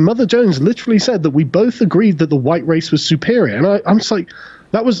not kidding. Mother Jones literally said that we both agreed that the white race was superior, and I'm just like,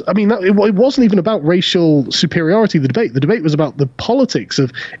 that was, I mean, it wasn't even about racial superiority. The debate was about the politics of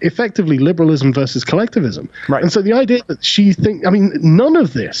effectively liberalism versus collectivism. Right. And so the idea that none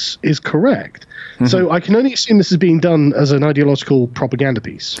of this is correct. Mm-hmm. So I can only assume this is being done as an ideological propaganda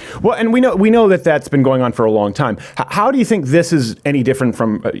piece. Well, and we know that that's been going on for a long time. How do you think this is any different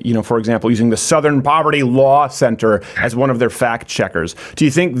from, for example, using the Southern Poverty Law Center as one of their fact checkers? Do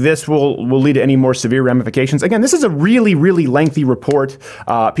you think this will lead to any more severe ramifications? Again, this is a really, really lengthy report.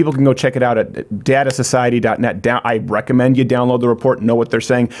 People can go check it out at datasociety.net. I recommend you download the report, know what they're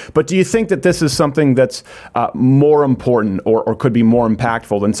saying. But do you think that this is something that's more important or could be more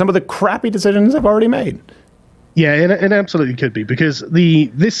impactful than some of the crappy decisions I've already made? Yeah, it absolutely could be, because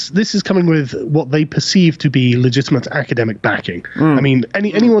this is coming with what they perceive to be legitimate academic backing. I mean,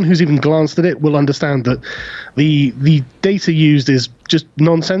 anyone who's even glanced at it will understand that the data used is just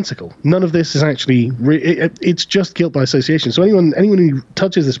nonsensical. None of this is actually it's just guilt by association. So anyone who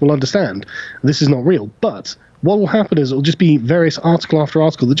touches this will understand this is not real. But what will happen is it'll just be various article after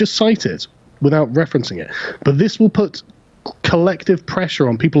article that just cite it without referencing it. But this will put collective pressure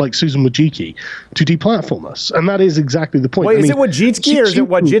on people like Susan Wojcicki to deplatform us, and that is exactly the point. Wait, is it Wojcicki or is it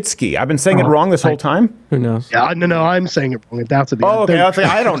Wojcicki? I've been saying it wrong this whole time. Who knows? Yeah, no, I'm saying it wrong. Undoubtedly. Oh, okay.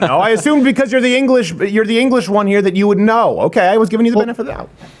 I don't know. I assumed because you're the English one here that you would know. Okay, I was giving you the benefit of the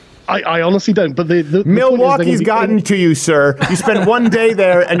doubt. I honestly don't. But the Milwaukee's gotten to you, sir. You spend one day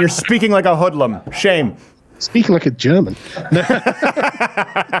there and you're speaking like a hoodlum. Shame. Speaking like a German.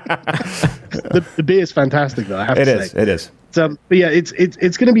 The beer is fantastic, though, I have to say. It is. But yeah,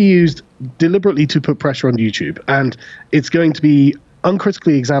 it's going to be used deliberately to put pressure on YouTube, and it's going to be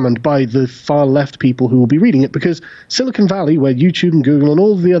uncritically examined by the far left people who will be reading it, because Silicon Valley, where YouTube and Google and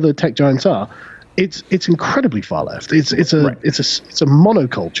all the other tech giants are, it's incredibly far left. It's a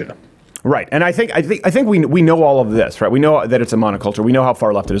monoculture. Right, and I think we know all of this, right? We know that it's a monoculture. We know how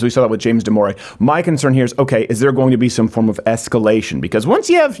far left it is. We saw that with James Damore. My concern here is, okay, is there going to be some form of escalation? Because once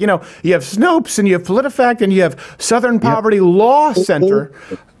you have Snopes and you have PolitiFact and you have Southern Poverty Law Center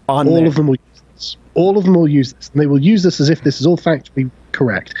on all there. of them will use this. All of them will use this, and they will use this as if this is all factually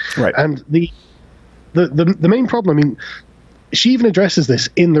correct. Right. And the main problem, I mean, she even addresses this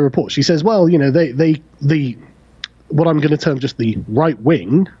in the report. She says, well, they what I'm going to term just the right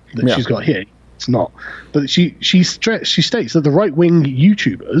wing that she's got here. It's not, but she states that the right wing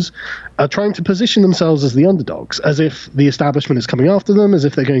YouTubers are trying to position themselves as the underdogs, as if the establishment is coming after them, as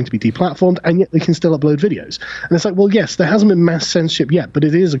if they're going to be deplatformed, and yet they can still upload videos. And it's like, well, yes, there hasn't been mass censorship yet, but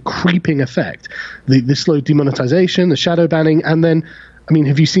it is a creeping effect. The slow demonetization, the shadow banning, and then, I mean,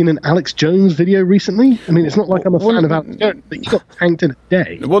 have you seen an Alex Jones video recently? I mean, it's not like I'm a fan of Alex Jones, but he got tanked in a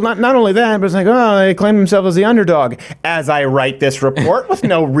day. Well, not only that, but it's like, oh, they claim themselves as the underdog. As I write this report with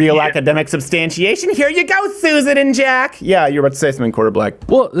no real academic substantiation, here you go, Susan and Jack. Yeah, you're about to say something, Quarter Black.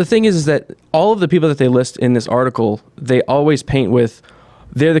 Well, the thing is that all of the people that they list in this article, they always paint with,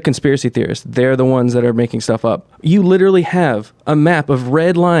 they're the conspiracy theorists. They're the ones that are making stuff up. You literally have a map of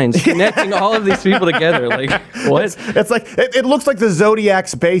red lines connecting all of these people together. Like, what? It's like, it looks like the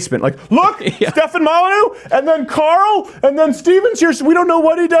Zodiac's basement. Like, look, Stefan Molyneux, and then Carl, and then Stevens here. So we don't know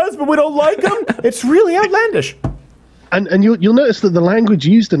what he does, but we don't like him. It's really outlandish. And you'll notice that the language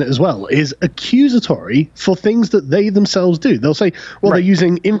used in it as well is accusatory for things that they themselves do. They'll say, well, they're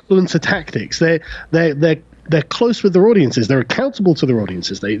using influencer tactics. They're close with their audiences. They're accountable to their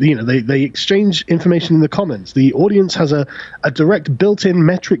audiences. They exchange information in the comments. The audience has a direct built-in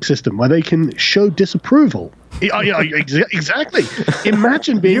metric system where they can show disapproval. Exactly.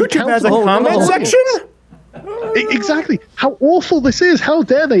 Imagine being YouTube has a comment section. Exactly. How awful this is. How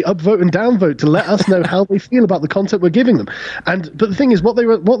dare they upvote and downvote to let us know how they feel about the content we're giving them. But the thing is, what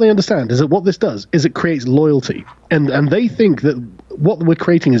they understand is that what this does is it creates loyalty. And they think that what we're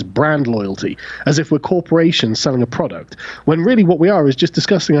creating is brand loyalty, as if we're corporations selling a product, when really what we are is just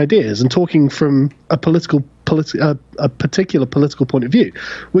discussing ideas and talking from a particular political point of view,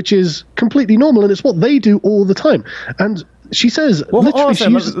 which is completely normal, and it's what they do all the time. And she says, literally, she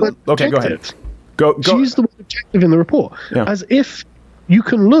uses the word objective. Go ahead. She used the word objective in the report, as if you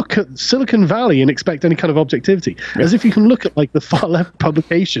can look at Silicon Valley and expect any kind of objectivity, as if you can look at like the far left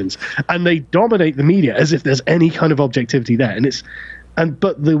publications and they dominate the media as if there's any kind of objectivity there.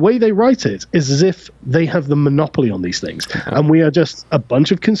 But the way they write it is as if they have the monopoly on these things, and we are just a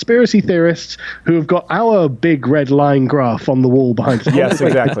bunch of conspiracy theorists who have got our big red line graph on the wall behind us. Yes,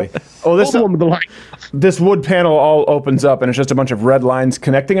 exactly. Oh, this wood panel all opens up, and it's just a bunch of red lines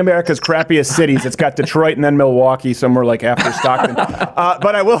connecting America's crappiest cities. It's got Detroit and then Milwaukee, somewhere like after Stockton.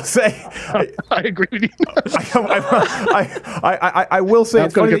 But I will say, I agree with you. I will say,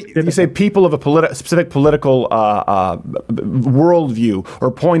 it's funny that you say people of a specific political worldview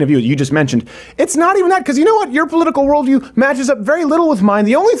or point of view that you just mentioned. It's not even that, because you know what? Your political worldview matches up very little with mine.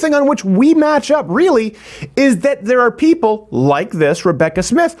 The only thing on which we match up, really, is that there are people like this, Rebecca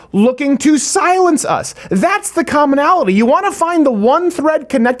Smith, looking to silence us. That's the commonality. You want to find the one thread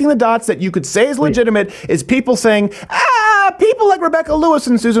connecting the dots that you could say is legitimate, is people saying, people like Rebecca Lewis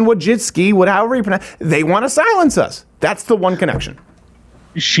and Susan Wojcicki, however you pronounce, they want to silence us. That's the one connection.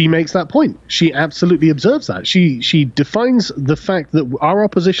 She makes that point. She absolutely observes that. She defines the fact that our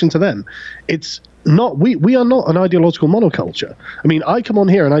opposition to them, it's not, we are not an ideological monoculture. I mean, I come on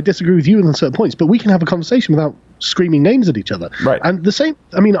here and I disagree with you on certain points, but we can have a conversation without screaming names at each other. Right. And the same,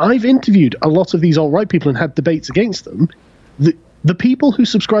 I mean, I've interviewed a lot of these alt-right people and had debates against them. The people who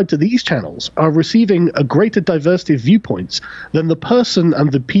subscribe to these channels are receiving a greater diversity of viewpoints than the person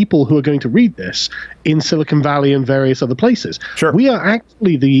and the people who are going to read this in Silicon Valley and various other places. Sure. We are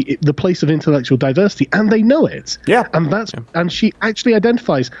actually the place of intellectual diversity, and they know it. Yeah. And she actually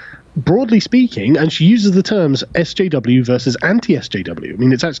identifies, broadly speaking, and she uses the terms SJW versus anti-SJW. I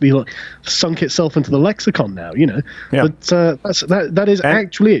mean, it's actually like sunk itself into the lexicon now, you know. Yeah. But that is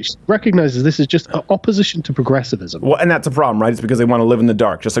actually it. She recognizes this is just opposition to progressivism. Well, and that's a problem, right? It's because they want to live in the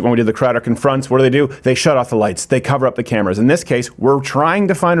dark. Just like when we did the Crowder Confronts, what do? They shut off the lights. They cover up the cameras. In this case, we're trying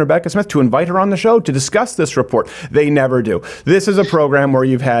to find Rebecca Smith to invite her on the show to discuss this report. They never do. This is a program where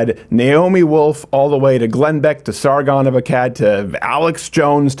you've had Naomi Wolf all the way to Glenn Beck to Sargon of Akkad to Alex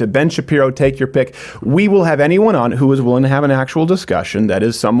Jones to Ben Shapiro, take your pick. We will have anyone on who is willing to have an actual discussion that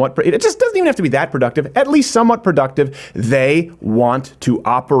is somewhat, it just doesn't even have to be that productive, at least somewhat productive. They want to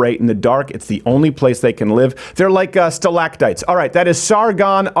operate in the dark. It's the only place they can live. They're like stalactites. All right, that is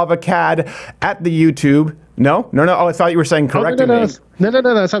Sargon of Akkad at the YouTube. No. Oh, I thought you were saying correcting me. No,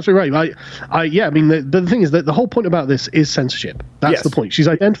 that's absolutely right. I mean, the thing is that the whole point about this is censorship. That's the point. She's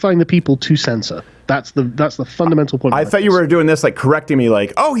identifying the people to censor. That's the fundamental point. I thought you were doing this, like, correcting me,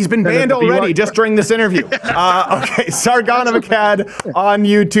 like, oh, he's been banned already just during this interview. Okay, Sargon of Akkad on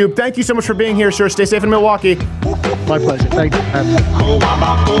YouTube. Thank you so much for being here, sir. Stay safe in Milwaukee. My pleasure. Thank you.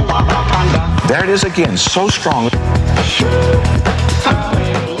 There it is again, so strong.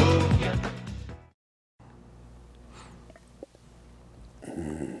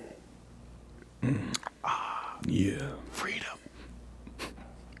 Yeah. Freedom.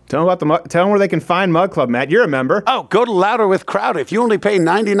 Tell them where they can find Mug Club, Matt. You're a member. Oh, go to Louder with Crowder. If you only pay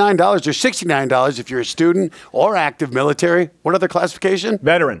 $99 or $69 if you're a student or active military. What other classification?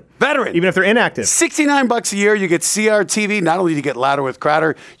 Veteran. Even if they're inactive. $69 a year, you get CRTV. Not only do you get Louder with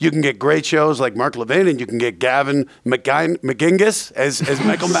Crowder, you can get great shows like Mark Levin, and you can get Gavin McGingus, as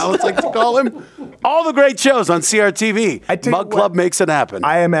Michael Mallett likes to call him. All the great shows on CRTV. Mug Club makes it happen.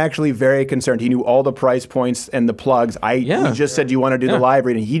 I am actually very concerned. He knew all the price points and the plugs. He just said, you want to do the live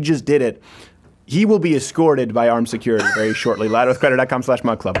reading. He just did it. He will be escorted by armed security very shortly.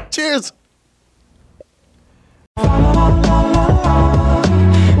 louderwithcrowder.com/mugclub. Cheers.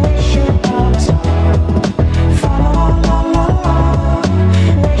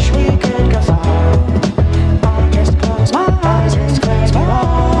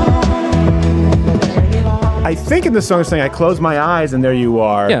 I think in the song is saying, I close my eyes and there you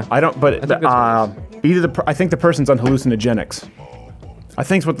are. Yeah. I don't, but I think the person's on hallucinogenics. I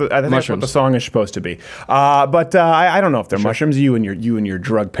think that's what the song is supposed to be. But I don't know if they're mushrooms. You and your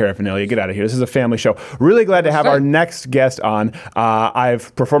drug paraphernalia. Get out of here. This is a family show. Really glad to have our next guest on.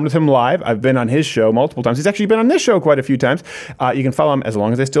 I've performed with him live. I've been on his show multiple times. He's actually been on this show quite a few times. You can follow him, as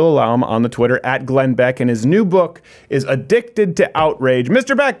long as they still allow him, on the Twitter at Glenn Beck. And his new book is Addicted to Outrage.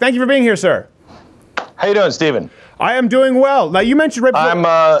 Mr. Beck, thank you for being here, sir. How you doing, Stephen? I am doing well. Now, you mentioned right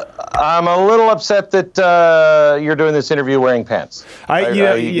before... I'm a little upset that you're doing this interview wearing pants. Well,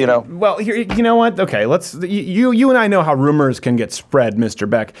 you know what? Okay, let's... You and I know how rumors can get spread, Mr.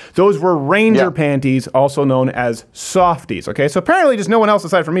 Beck. Those were Ranger panties, also known as softies, okay? So apparently just no one else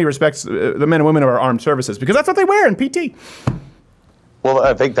aside from me respects the men and women of our armed services, because that's what they wear in PT. Well,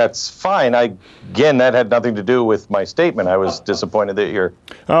 I think that's fine. Again, that had nothing to do with my statement. I was disappointed that you're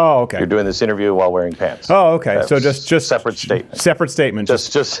doing this interview while wearing pants. Oh, okay. That's so just separate statement. Separate statement.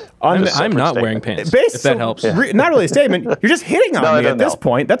 I'm not wearing pants. If that helps. Not really a statement. You're just hitting on me at this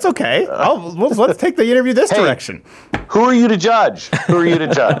point. That's okay. Let's take the interview this direction. Who are you to judge?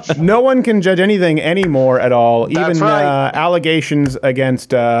 No one can judge anything anymore at all. That's even right. Allegations against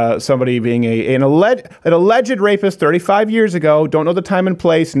somebody being an alleged rapist 35 years ago. Don't know the time and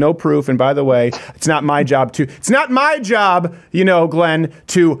place, no proof. And by the way, it's not my job, Glenn,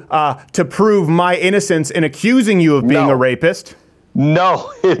 to prove my innocence in accusing you of being a rapist.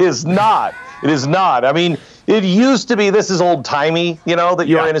 No, it is not. It is not. I mean, it used to be, this is old-timey, that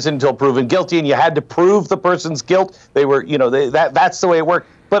you're innocent until proven guilty, and you had to prove the person's guilt. They were, that's the way it worked.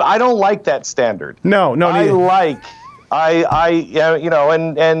 But I don't like that standard. No, neither.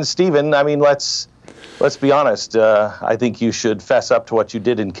 And Stephen, I mean, let's be honest. I think you should fess up to what you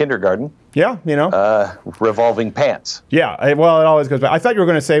did in kindergarten. Yeah, revolving pants. Yeah, well, it always goes back. I thought you were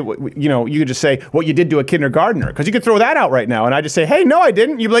going to say, you could just say what you did to a kindergartner, because you could throw that out right now, and I just say, hey, no, I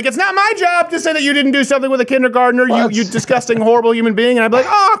didn't. You'd be like, it's not my job to say that you didn't do something with a kindergartner, you disgusting, horrible human being, and I'd be like,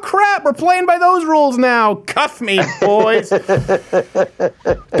 oh, crap, we're playing by those rules now. Cuff me, boys. Did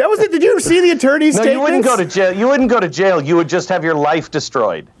you see the attorney's statements? You wouldn't go to jail. You wouldn't go to jail. You would just have your life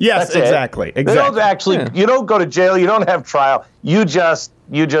destroyed. Yes, exactly. You don't go to jail. You don't have trial. You just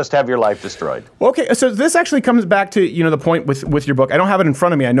have your life destroyed. Okay, so this actually comes back to the point with your book. I don't have it in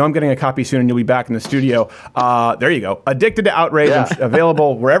front of me. I know I'm getting a copy soon, and you'll be back in the studio. There you go. Addicted to Outrage,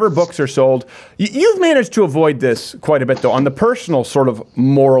 available wherever books are sold. You've managed to avoid this quite a bit, though, on the personal sort of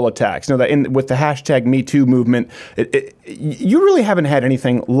moral attacks. With the hashtag #MeToo movement, you really haven't had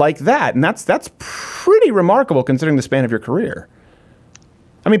anything like that, and that's pretty remarkable considering the span of your career.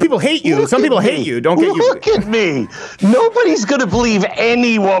 I mean, people hate you. Some people hate you. Look at me. Nobody's going to believe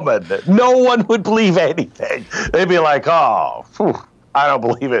any woman. No one would believe anything. They'd be like, oh, I don't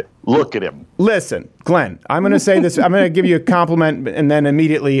believe it. Look at him. Listen, Glenn, I'm going to say this. I'm going to give you a compliment and then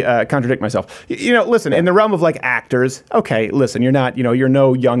immediately contradict myself. Listen, in the realm of actors, okay, listen, you're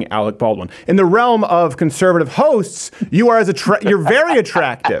no young Alec Baldwin. In the realm of conservative hosts, you are you're very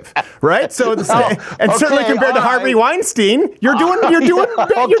attractive, right? So, certainly compared to Harvey Weinstein, you're doing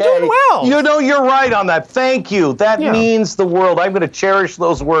well. You're right on that. Thank you. That means the world. I'm going to cherish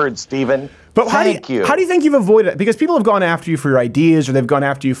those words, Stephen. But Thank you. How do you think you've avoided it? Because people have gone after you for your ideas, or they've gone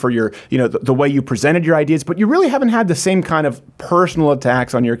after you for your, the way you presented your ideas, but you really haven't had the same kind of personal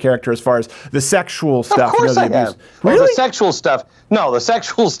attacks on your character as far as the sexual stuff. Of course I have. Really? Well, the sexual stuff, no. The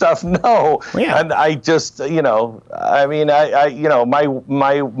sexual stuff, no. Well, yeah. And I just, my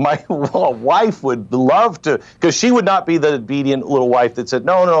wife would love to, because she would not be the obedient little wife that said,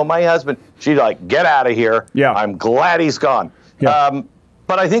 no, my husband, she'd like, get out of here. Yeah. I'm glad he's gone. Yeah.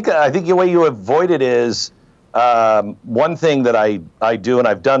 But I think the way you avoid it is one thing that I do, and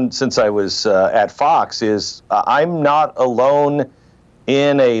I've done since I was at Fox, is I'm not alone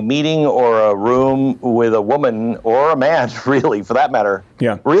in a meeting or a room with a woman or a man, really, for that matter.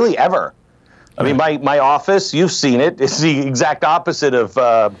 Yeah. Really, ever. I mean, my office, you've seen it. It's the exact opposite of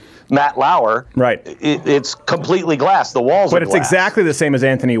Matt Lauer. Right. It's completely glass. The walls are But it's glass. exactly the same as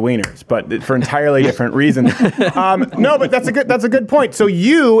Anthony Weiner's, but for entirely different reasons. No, but that's a good point. So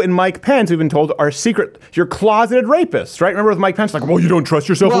you and Mike Pence, we've been told, are you're closeted rapists, right? Remember with Mike Pence, like, well, you don't trust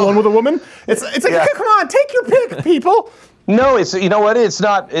yourself alone with a woman? It's like, come on, take your pick, people. No, you know what? It's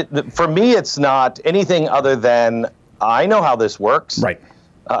not. For me, it's not anything other than I know how this works. Right.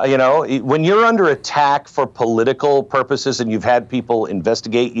 When you're under attack for political purposes and you've had people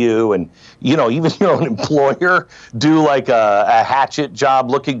investigate you and, even your own employer do like a hatchet job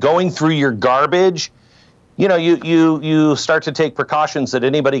going through your garbage, you start to take precautions that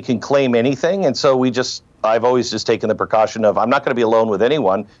anybody can claim anything. And so I've always just taken the precaution of I'm not going to be alone with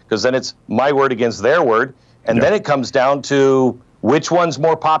anyone, because then it's my word against their word. And then it comes down to which one's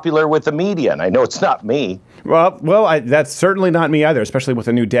more popular with the media. And I know it's not me. Well, that's certainly not me either, especially with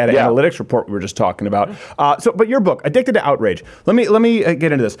the new data analytics report we were just talking about. But your book, Addicted to Outrage. Let me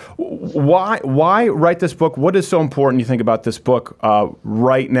get into this. Why write this book? What is so important, you think, about this book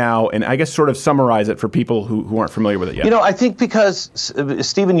right now? And I guess sort of summarize it for people who aren't familiar with it yet. I think because,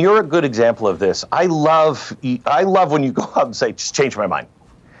 Stephen, you're a good example of this. I love when you go out and say, just change my mind.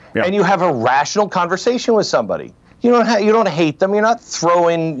 Yeah. And you have a rational conversation with somebody. You don't hate them. You're not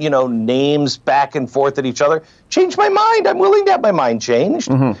throwing, names back and forth at each other. Change my mind. I'm willing to have my mind changed.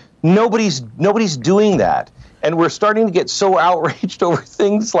 Mm-hmm. Nobody's doing that. And we're starting to get so outraged over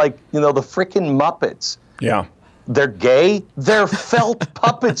things like, the frickin' Muppets. Yeah. They're gay. They're felt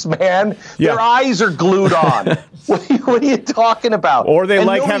puppets, man. Their eyes are glued on. What are you talking about? Or they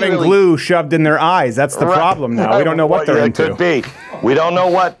like having glue shoved in their eyes. That's the problem now. We don't know what they're into. It could be. We don't know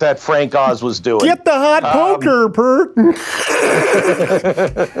what that Frank Oz was doing. Get the hot poker, Bert.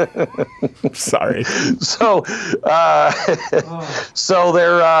 Sorry. So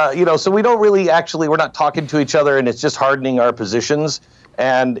they're, so we don't really we're not talking to each other, and it's just hardening our positions.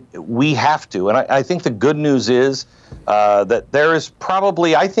 And we have to. And I think the good news is that there is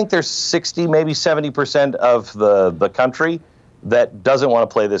probably, I think there's 60, maybe 70% of the country that doesn't want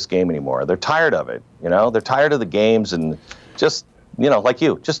to play this game anymore. They're tired of it. They're tired of the games and just, like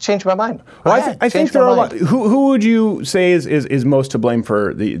you, just change my mind. Well, I think there are a lot. Who would you say is most to blame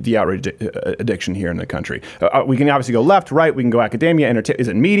for the outrage addiction here in the country? We can obviously go left, right. We can go academia, is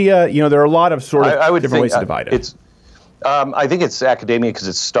it media? There are a lot of sort of different ways to divide it. I think it's academia because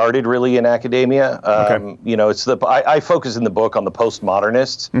it started really in academia. It's I focus in the book on the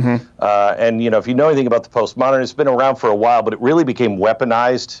postmodernists. Mm-hmm. And, if you know anything about the postmodernists, it's been around for a while, but it really became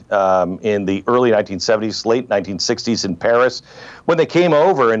weaponized in the early 1970s, late 1960s in Paris. When they came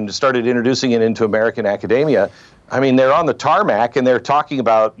over and started introducing it into American academia, I mean, they're on the tarmac and they're talking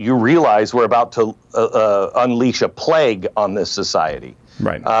about, you realize we're about to unleash a plague on this society.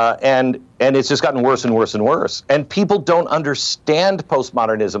 Right. And it's just gotten worse and worse and worse. And people don't understand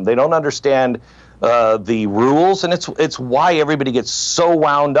postmodernism. They don't understand the rules, and it's why everybody gets so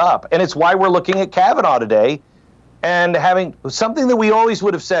wound up. And it's why we're looking at Kavanaugh today and having something that we always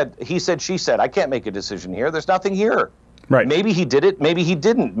would have said, he said, she said. I can't make a decision here. There's nothing here. Right. Maybe he did it. Maybe he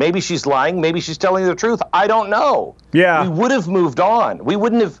didn't. Maybe she's lying. Maybe she's telling the truth. I don't know. Yeah. We would have moved on. We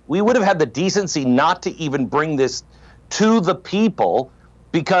would have had the decency not to even bring this to the people,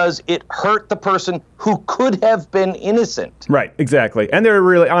 because it hurt the person who could have been innocent. Right, exactly. And there are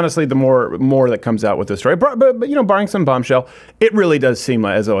really, honestly, the more that comes out with this story, but barring some bombshell, it really does seem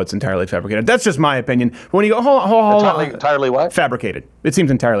as though it's entirely fabricated. That's just my opinion. But when you go, hold on. Entirely what? Fabricated. It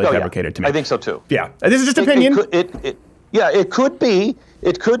seems entirely fabricated to me. I think so too. Yeah. This is just opinion. It could be.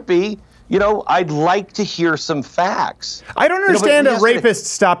 It could be. I'd like to hear some facts. I don't understand a rapist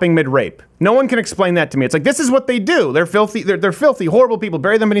stopping mid-rape. No one can explain that to me. It's like, this is what they do. They're filthy. They're filthy, horrible people.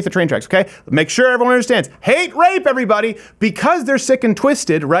 Bury them beneath the train tracks, okay? Make sure everyone understands. Hate rape, everybody. Because they're sick and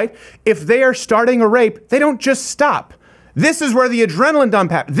twisted, right? If they are starting a rape, they don't just stop. This is where the adrenaline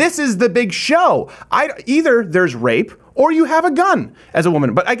dump happens. This is the big show. Either there's rape or you have a gun as a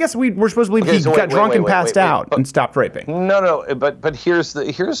woman. But I guess we're supposed to believe he got drunk and passed out and stopped raping. No. But here's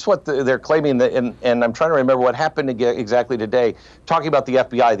what they're claiming, and I'm trying to remember what happened exactly today. Talking about the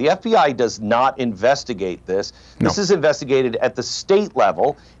FBI, the FBI does not investigate this. This is investigated at the state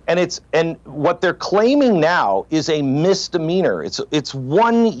level, and what they're claiming now is a misdemeanor. It's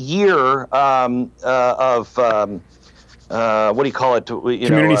 1 year of what do you call it?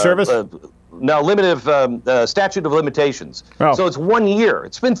 Community service. No, statute of limitations. Oh. So it's 1 year.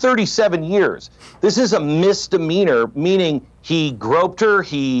 It's been 37 years. This is a misdemeanor, meaning he groped her,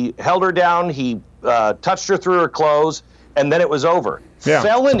 he held her down, he touched her through her clothes, and then it was over. Yeah.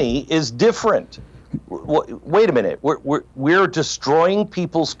 Felony is different. Wait a minute. We're destroying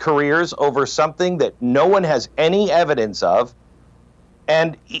people's careers over something that no one has any evidence of.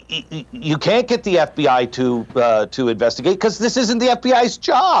 And you can't get the FBI to investigate because this isn't the FBI's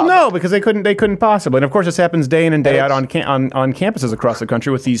job. No, because they couldn't possibly. And of course, this happens day in and day out on campuses across the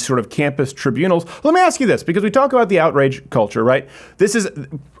country with these sort of campus tribunals. Let me ask you this, because we talk about the outrage culture, right? This is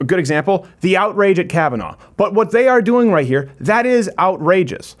a good example, the outrage at Kavanaugh. But what they are doing right here, that is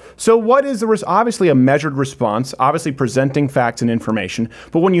outrageous. So what is obviously a measured response, obviously presenting facts and information.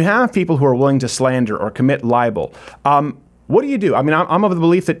 But when you have people who are willing to slander or commit libel, what do you do? I mean, I'm of the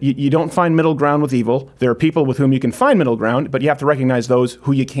belief that you don't find middle ground with evil. There are people with whom you can find middle ground, but you have to recognize those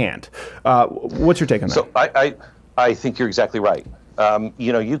who you can't. What's your take on that? So I think you're exactly right.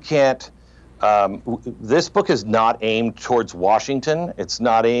 You can't. This book is not aimed towards Washington. It's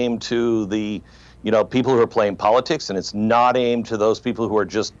not aimed to the, people who are playing politics, and it's not aimed to those people who are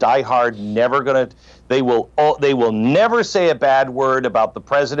just diehard, never gonna. They will never say a bad word about the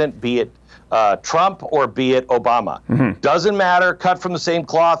president, be it Trump or be it Obama. Mm-hmm. Doesn't matter, cut from the same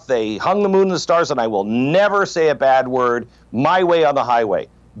cloth. They hung the moon and the stars, and I will never say a bad word my way on the highway.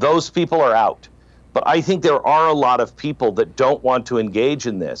 Those people are out. But I think there are a lot of people that don't want to engage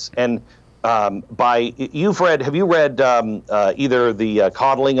in this. And have you read either The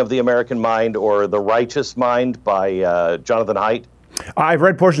Coddling of the American Mind or The Righteous Mind by Jonathan Haidt? I've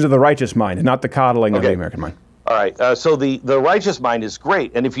read portions of The Righteous Mind, not The Coddling of the American Mind. All right. So the Righteous Mind is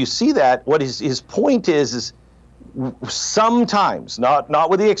great, and if you see that, what his point is sometimes not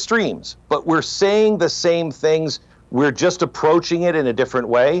with the extremes, but we're saying the same things. We're just approaching it in a different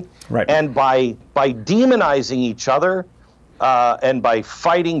way. Right. And by demonizing each other and by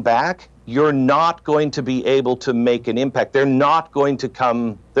fighting back, you're not going to be able to make an impact. They're not going to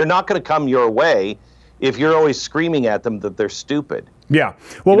come your way if you're always screaming at them that they're stupid. Yeah.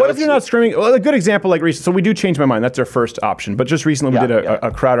 Well, what if you're not screaming? Well, a good example like recently, so we do Change My Mind. That's our first option. But just recently we did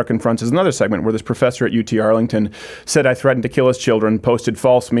a Crowder Confronts is another segment where this professor at UT Arlington said I threatened to kill his children, posted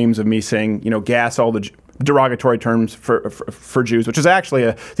false memes of me saying, gas all the derogatory terms for Jews, which is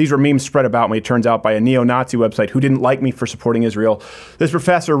actually these were memes spread about me, it turns out, by a neo-Nazi website who didn't like me for supporting Israel. This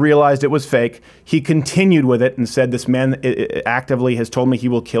professor realized it was fake. He continued with it and said this man actively has told me he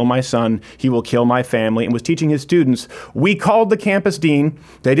will kill my son, he will kill my family, and was teaching his students. We called the campus dean.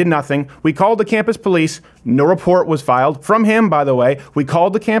 They did nothing. We called the campus police. No report was filed from him, by the way. We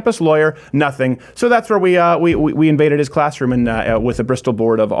called the campus lawyer. Nothing. So that's where we invaded his classroom and with a Bristol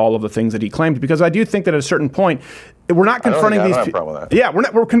board of all of the things that he claimed, because I do think that at a certain point, we're not confronting these people. Yeah,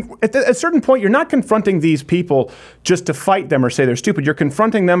 at a certain point, you're not confronting these people just to fight them or say they're stupid. You're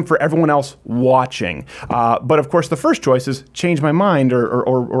confronting them for everyone else watching. But of course, the first choice is Change My Mind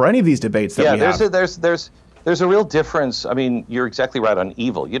or any of these debates that we have. There's a real difference. I mean, you're exactly right on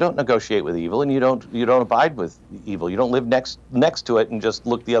evil. You don't negotiate with evil, and you don't abide with evil. You don't live next to it and just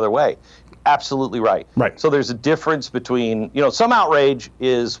look the other way. Absolutely right. Right. So there's a difference between, some outrage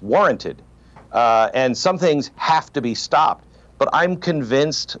is warranted. And some things have to be stopped. But I'm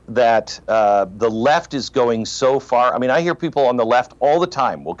convinced that the left is going so far. I mean, I hear people on the left all the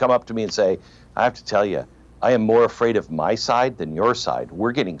time will come up to me and say, I have to tell you, I am more afraid of my side than your side.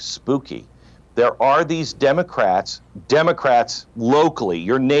 We're getting spooky. There are these Democrats locally,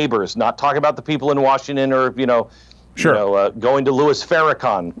 your neighbors, not talking about the people in Washington or, going to Louis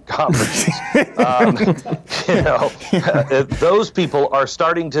Farrakhan conferences. Those people are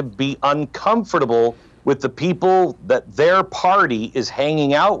starting to be uncomfortable with the people that their party is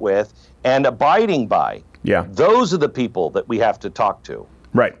hanging out with and abiding by. Yeah. Those are the people that we have to talk to.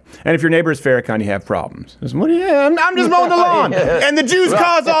 Right. And if your neighbor is Farrakhan, you have problems. I'm just mowing the lawn. And the Jews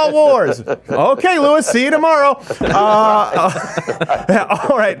cause all wars. Okay, Louis, see you tomorrow. All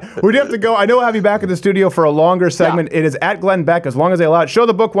right. We do have to go. I know we'll have you back in the studio for a longer segment. Yeah. It is at Glenn Beck, as long as they allow it. Show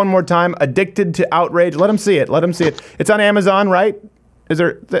the book one more time, Addicted to Outrage. Let them see it. It's on Amazon, right? Is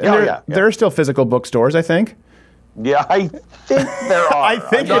there? There are still physical bookstores, I think. Yeah, I think there are.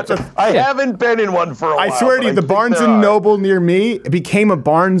 I haven't been in one for a while. I swear to you, the Barnes & Noble near me became a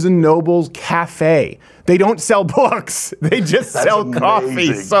Barnes & Noble's cafe. They don't sell books. They just sell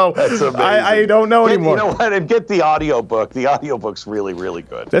coffee. So I don't know anymore. You know what? And get the audiobook. The audiobook's really, really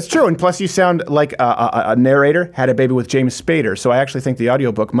good. That's true. And plus you sound like a narrator had a baby with James Spader. So I actually think the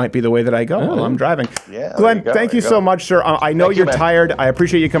audiobook might be the way that I go while I'm driving. Yeah, Glenn, thank you so much, sir. I know you're tired. I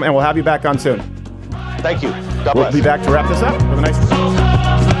appreciate you coming, and we'll have you back on soon. Thank you. God bless. We'll be back to wrap this up with a nice...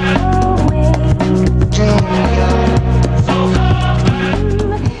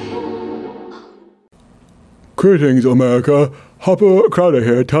 Greetings, America. Hopper Crowder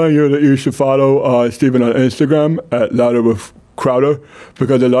here, telling you that you should follow Stephen on Instagram at Louder with Crowder,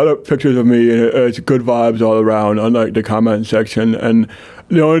 because a lot of pictures of me, and it's good vibes all around, unlike the comment section. And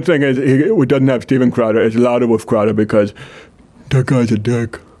the only thing is, he doesn't have Stephen Crowder. It's Louder with Crowder because that guy's a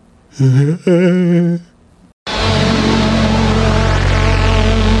dick.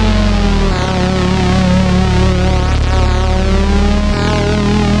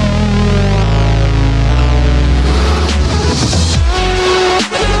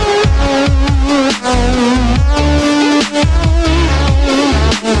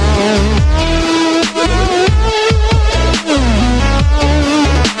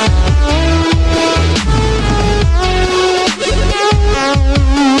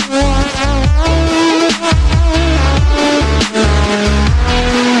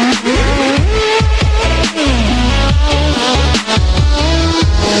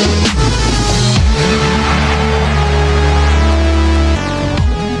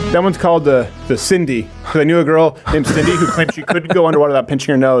 That one's called the Cindy. Because I knew a girl named Cindy who claimed she couldn't go underwater without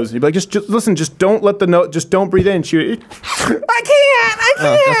pinching her nose. You'd be like, just listen, just don't let the nose, just don't breathe in. I can't.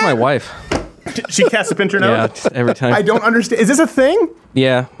 That's my wife. She casts a pinch her nose? Yeah, just every time. I don't understand. Is this a thing?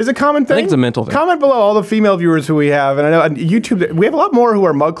 Yeah. Is it a common thing? I think it's a mental thing. Comment below all the female viewers who we have. And I know on YouTube, we have a lot more who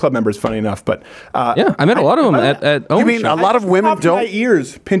are Mug Club members, funny enough. But yeah, I met a lot of them at You mean a lot of women don't? My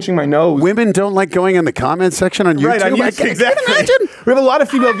ears, pinching my nose. Women don't like going in the comment section on YouTube? Right, on YouTube, exactly. Imagine. We have a lot of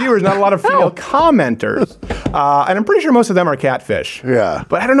female viewers, not a lot of female commenters. And I'm pretty sure most of them are catfish. Yeah.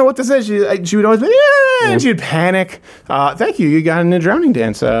 But I don't know what this is. She would always be, and she'd panic. Thank you. You got in a drowning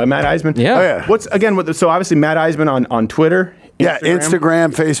dance, Matt Eisman. Yeah. Oh, yeah. What's, again, so obviously Matt Eisman on Twitter. Yeah,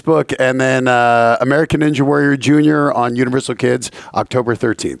 Instagram, Facebook, and then American Ninja Warrior Jr. on Universal Kids, October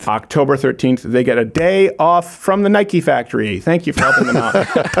 13th. October 13th. They get a day off from the Nike factory. Thank you for helping them out.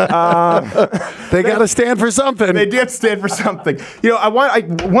 They got to stand for something. They did stand for something. You know, I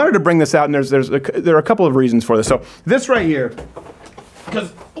wanted to bring this out, and there are a couple of reasons for this. So this right here,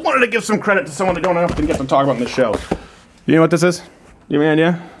 because I wanted to give some credit to someone that don't often get to talk about in the show. You know what this is? You have any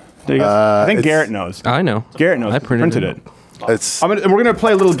idea? I think Garrett knows. I know. Garrett knows. I printed it. We're going to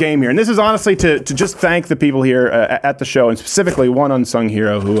play a little game here, and this is honestly to just thank the people here at the show, and specifically one unsung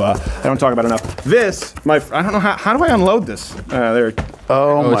hero who I don't talk about enough. I don't know how do I unload this? There.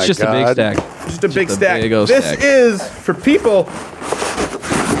 Oh my God! It's just a big stack. Just a big stack. Big-o This stack. is for people.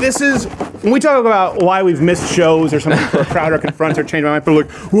 This is when we talk about why we've missed shows or something for a Crowder confronts or change my mind. People are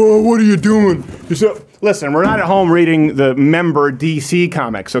like, whoa, what are you doing? Listen, we're not at home reading the member DC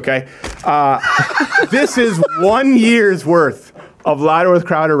comics, okay? This is 1 year's worth of Louder with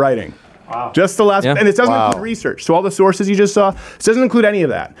Crowder writing. Wow. Just the last, and it doesn't include research. So all the sources you just saw, it doesn't include any of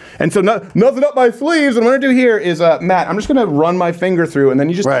that. And so nothing up my sleeves. And what I'm going to do here is, Matt, I'm just going to run my finger through, and then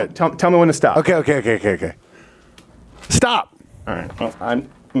you just tell me when to stop. Okay. Stop. All right. Well, I'm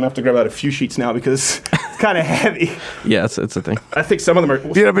going to have to grab out a few sheets now because it's kind of heavy. Yeah, it's a thing. I think some of them are.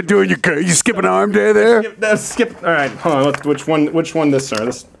 You haven't been doing you skip an arm day there? Skip. All right, hold on. Which one this, sir?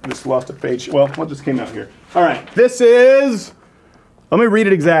 This lost a page. Well, what just came out here? All right. This is. Let me read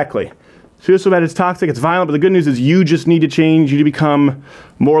it exactly. Suicide is toxic, it's violent, but the good news is you just need to change. You need to become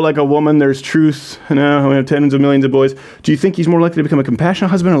more like a woman. There's truth. We have tens of millions of boys. Do you think he's more likely to become a compassionate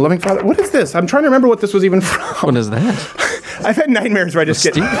husband or a loving father? What is this? I'm trying to remember what this was even from. What is that? I've had nightmares where I just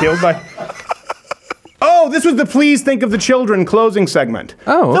get killed by... Oh, this was the Please Think of the Children closing segment.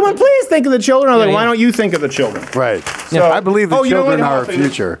 Oh. Someone please think of the children. I was like, why don't you think of the children? Right. So, I believe the children are our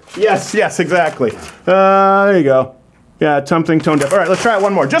future. Yes, exactly. There you go. Yeah, something tone deaf. All right, let's try it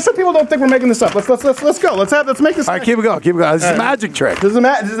one more. Just so people don't think we're making this up. Let's go. Let's make this. All right, keep it going. This is a magic trick. This is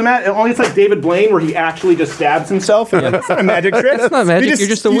a only it's like David Blaine where he actually just stabs himself. That's not a magic trick. That's not magic. You're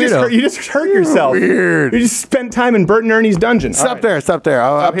just a weirdo. You just hurt yourself. Weird. You just spent time in Bert and Ernie's dungeon. Stop there. Up top.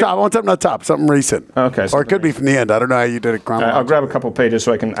 I want something up top. Something recent. Okay. Or it could be from the end. I don't know how you did it chronologically. I'll grab a couple pages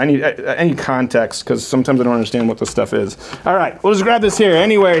so I need context because sometimes I don't understand what the stuff is. All right, we'll just grab this here.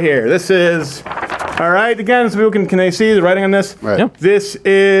 Anywhere here. This is. All right. Again, so people can they see the writing on this? Right. Yep. This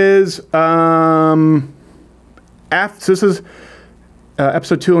is So this is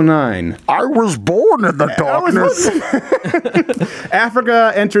episode 209. I was born in the darkness.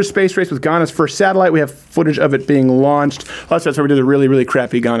 Africa enters space race with Ghana's first satellite. We have footage of it being launched. That's where we did a really, really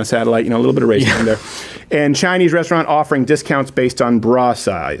crappy Ghana satellite. A little bit of racism there. And Chinese restaurant offering discounts based on bra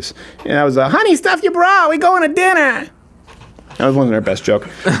size. And that was honey, stuff your bra. We going to dinner. That wasn't our best joke.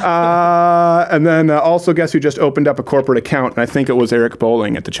 And then also, guess who just opened up a corporate account? And I think it was Eric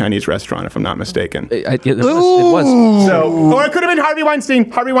Bolling at the Chinese restaurant, if I'm not mistaken. It was. So, or it could have been Harvey Weinstein.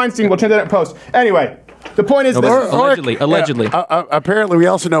 Harvey Weinstein. We'll check that in post. Anyway, the point is, allegedly. Apparently, we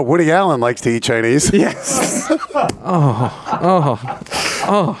also know Woody Allen likes to eat Chinese. Yes. If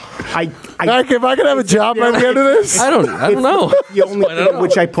I could have a job by the end of this, I don't know. The only thing in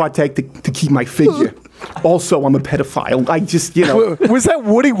which I partake to keep my figure. Also, I'm a pedophile. I just, Was that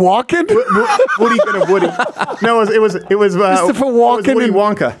Woody walking? Woody bit of Woody. No, it was Christopher Walken. Woody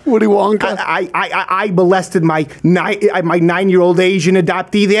Wonka. Woody Wonka. I molested my 9-year-old Asian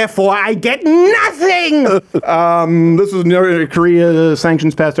adoptee. Therefore, I get nothing. This was Korea.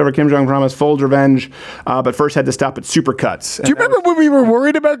 Sanctions passed over. Kim Jong promised fold revenge, but first had to stop at supercuts. Do you remember when we were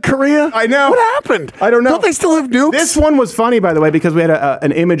worried about Korea? I know. What happened? I don't know. Don't they still have nukes? This one was funny, by the way, because we had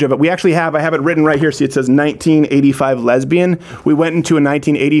an image of it. We actually have. I have it written right here. See, it says 1985 lesbian. We went into a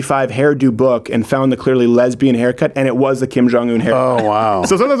 1985 hairdo book and found the clearly lesbian haircut, and it was the Kim Jong-un haircut. Oh, wow.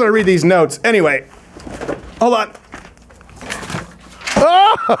 So sometimes when I read these notes. Anyway, hold on.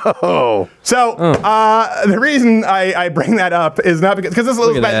 Oh! So the reason I bring that up is not because this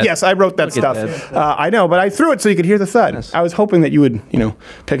is yes, I wrote that stuff. I know, but I threw it so you could hear the thud. Yes. I was hoping that you would,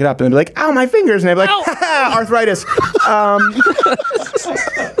 pick it up and be like, "Ow, my fingers!" and I'd be like, "Arthritis."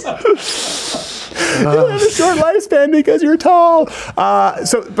 You have a short lifespan because you're tall. But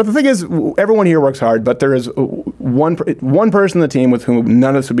the thing is, everyone here works hard, but there is one person on the team with whom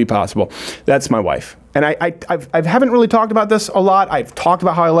none of this would be possible. That's my wife. And I haven't really talked about this a lot. I've talked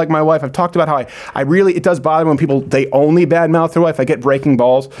about how I like my wife. I've talked about how I really, it does bother me when people, they only badmouth their wife. I get breaking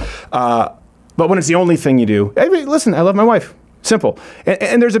balls. But when it's the only thing you do, listen, I love my wife. Simple.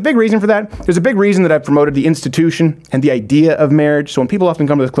 And there's a big reason for that. There's a big reason that I've promoted the institution and the idea of marriage. So when people often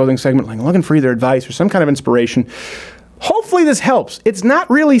come to this closing segment, like looking for either advice or some kind of inspiration, hopefully this helps. It's not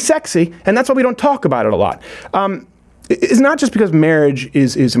really sexy, and that's why we don't talk about it a lot. It's not just because marriage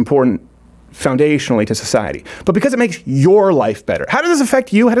is important foundationally to society, but because it makes your life better. How does this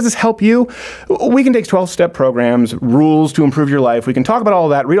affect you? How does this help you? We can take 12-step programs, rules to improve your life. We can talk about all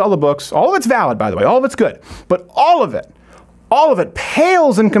of that, read all the books. All of it's valid, by the way. All of it's good. But all of it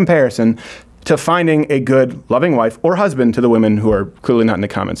pales in comparison to finding a good, loving wife or husband to the women who are clearly not in the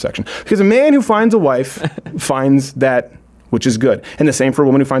comments section. Because a man who finds a wife finds that which is good. And the same for a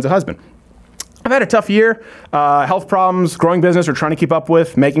woman who finds a husband. I've had a tough year, health problems, growing business we're trying to keep up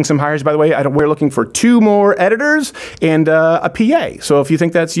with, making some hires, by the way. We're looking for 2 more editors and a PA. So if you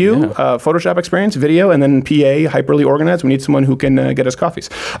think that's you, Photoshop experience, video, and then PA, hyperly organized, we need someone who can get us coffees.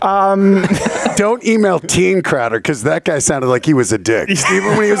 Don't email Teen Crowder, because that guy sounded like he was a dick.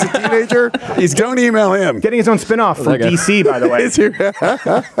 Even when he was a teenager, don't email him. Getting his own spinoff from DC, by the way.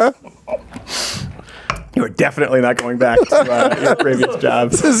 You are definitely not going back to your previous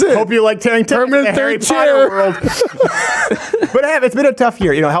job. This is it. Hope you like tearing tickets to Harry Potter world. But it's been a tough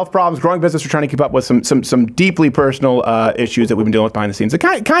year. Health problems, growing business. We're trying to keep up with some deeply personal issues that we've been dealing with behind the scenes.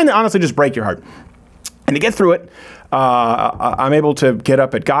 That kind of honestly just break your heart. And to get through it, I'm able to get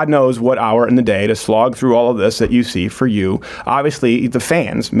up at God knows what hour in the day to slog through all of this that you see for you. Obviously, the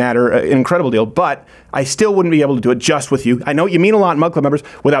fans matter an incredible deal, but I still wouldn't be able to do it just with you. I know you mean a lot, Mug Club members,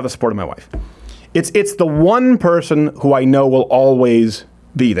 without the support of my wife. It's the one person who I know will always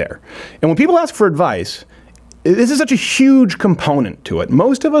be there. And when people ask for advice, this is such a huge component to it.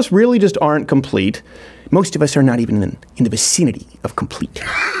 Most of us really just aren't complete. Most of us are not even in the vicinity of complete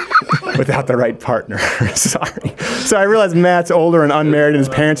without the right partner. Sorry. So I realize Matt's older and unmarried and his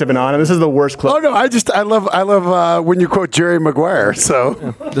parents have been on him. This is the worst clip. Oh, no, I love when you quote Jerry Maguire. So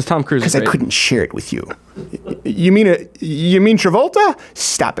this Tom Cruise is great. I couldn't share it with you. You mean Travolta?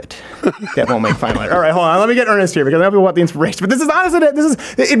 Stop it. That won't make final letter. All right, hold on. Let me get earnest here because I know people want the inspiration. But this is honestly,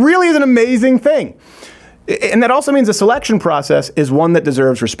 it really is an amazing thing. And that also means the selection process is one that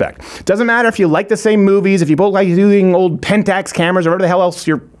deserves respect. Doesn't matter if you like the same movies, if you both like using old Pentax cameras or whatever the hell else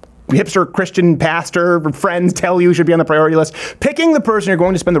your hipster Christian pastor or friends tell you should be on the priority list. Picking the person you're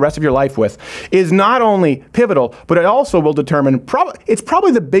going to spend the rest of your life with is not only pivotal, but it also will determine, it's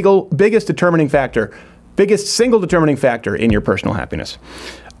probably the biggest single determining factor in your personal happiness.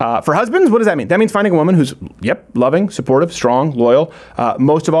 For husbands, what does that mean? That means finding a woman who's, loving, supportive, strong, loyal,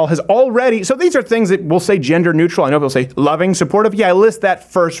 most of all, has already, so these are things that we'll say gender neutral. I know people say loving, supportive. Yeah, I list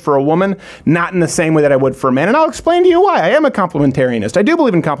that first for a woman, not in the same way that I would for a man. And I'll explain to you why. I am a complementarianist. I do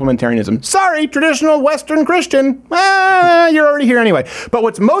believe in complementarianism. Sorry, traditional Western Christian. You're already here anyway. But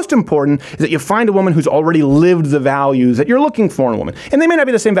what's most important is that you find a woman who's already lived the values that you're looking for in a woman. And they may not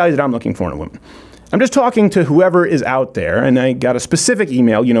be the same values that I'm looking for in a woman. I'm just talking to whoever is out there, and I got a specific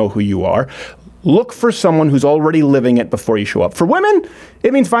email, you know who you are. Look for someone who's already living it before you show up. For women,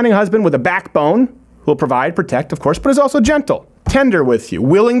 it means finding a husband with a backbone who will provide, protect, of course, but is also gentle, tender with you,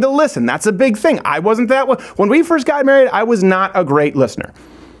 willing to listen. That's a big thing. I wasn't that one. When we first got married, I was not a great listener.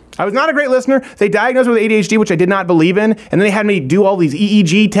 They diagnosed me with ADHD, which I did not believe in, and then they had me do all these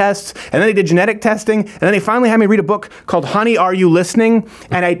EEG tests, and then they did genetic testing, and then they finally had me read a book called Honey, Are You Listening?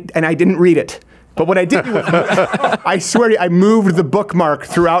 And I didn't read it. But what I did do was, I swear to you, I moved the bookmark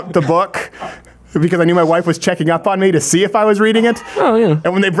throughout the book because I knew my wife was checking up on me to see if I was reading it. Oh, yeah.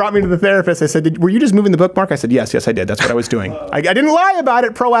 And when they brought me to the therapist, I said, were you just moving the bookmark? I said, yes, I did. That's what I was doing. I didn't lie about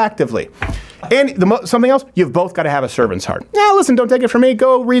it proactively. And something else, you've both got to have a servant's heart. Now, listen, don't take it from me.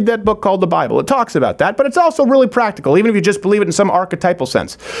 Go read that book called the Bible. It talks about that, but it's also really practical, even if you just believe it in some archetypal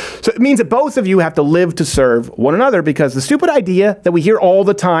sense. So it means that both of you have to live to serve one another, because the stupid idea that we hear all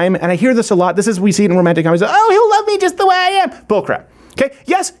the time, and I hear this a lot, we see it in romantic comedies, oh, he'll love me just the way I am. Bullcrap. Okay?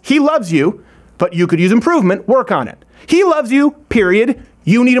 Yes, he loves you, but you could use improvement. Work on it. He loves you, period.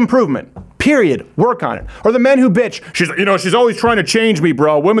 You need improvement. Period. Work on it. Or the men who bitch. She's always trying to change me,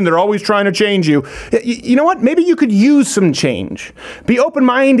 bro. Women, they're always trying to change you. You know what? Maybe you could use some change. Be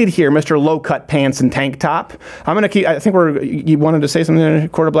open-minded here, Mr. Low-cut pants and tank top. I'm going to keep, I think you wanted to say something there,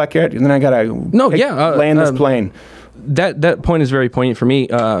 Quarter Black Garrett, and then I got to land this plane. That point is very poignant for me.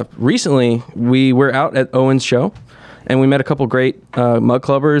 Recently, we were out at Owen's show, and we met a couple great mug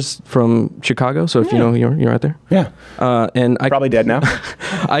clubbers from Chicago. So if you know, you're out there. Yeah. And I probably dead now.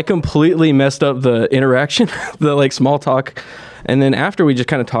 I completely messed up the interaction, the small talk. And then after we just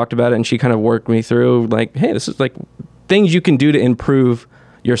kind of talked about it, and she kind of worked me through hey, this is things you can do to improve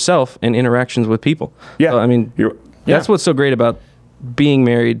yourself and interactions with people. Yeah. So, I mean, that's what's so great about being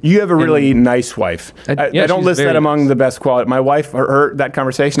married. You have a really nice wife. I don't list that among the best quality. My wife, that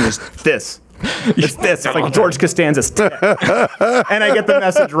conversation is this. It's this. It's like George Costanza's. And I get the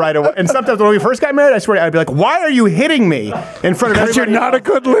message right away. And sometimes when we first got married, I swear, I'd be like, why are you hitting me in front of everybody? Because you're not a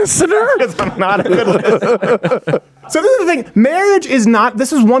good listener? Because I'm not a good listener. So this is the thing. Marriage is not,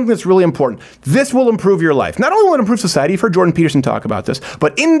 this is one thing that's really important. This will improve your life. Not only will it improve society, you've heard Jordan Peterson talk about this,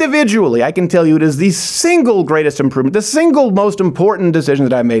 but individually, I can tell you it is the single greatest improvement, the single most important decision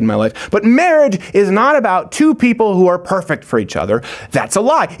that I've made in my life. But marriage is not about two people who are perfect for each other. That's a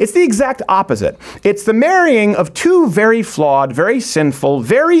lie. It's the exact opposite. It's the marrying of two very flawed, very sinful,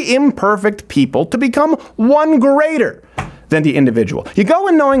 very imperfect people to become one greater than the individual. You go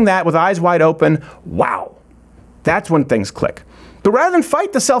in knowing that with eyes wide open, wow. That's when things click. But rather than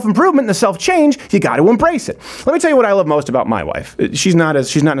fight the self-improvement and the self-change, you got to embrace it. Let me tell you what I love most about my wife. She's not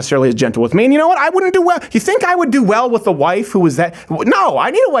necessarily as gentle with me. And you know what? I wouldn't do well. You think I would do well with a wife who was that? No, I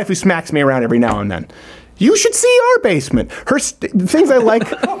need a wife who smacks me around every now and then. You should see our basement. Things I like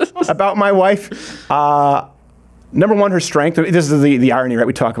about my wife. Number one, her strength. This is the irony, right?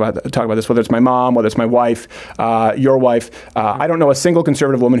 We talk about this, whether it's my mom, whether it's my wife, your wife. I don't know a single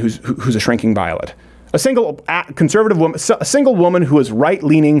conservative woman who's a shrinking violet. A single conservative woman, a single woman who is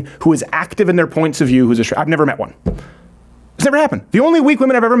right-leaning, who is active in their points of view, I've never met one. It's never happened. The only weak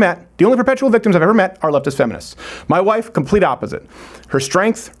women I've ever met, the only perpetual victims I've ever met are leftist feminists. My wife, complete opposite. Her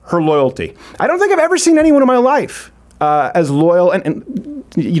strength, her loyalty. I don't think I've ever seen anyone in my life as loyal, and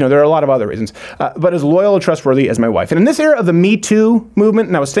there are a lot of other reasons, but as loyal and trustworthy as my wife. And in this era of the Me Too movement,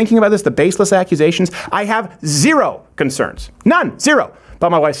 and I was thinking about this, the baseless accusations, I have zero concerns. None. Zero.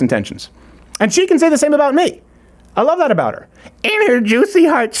 About my wife's intentions. And she can say the same about me. I love that about her. And her juicy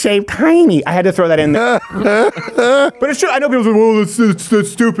heart-shaped hiney. I had to throw that in there. But it's true. I know people say, well,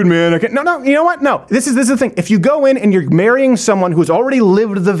 that's stupid, man. No, you know what? No. This is the thing. If you go in and you're marrying someone who's already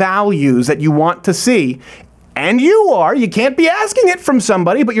lived the values that you want to see, and you can't be asking it from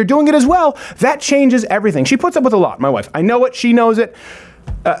somebody, but you're doing it as well, that changes everything. She puts up with a lot, my wife. I know it. She knows it.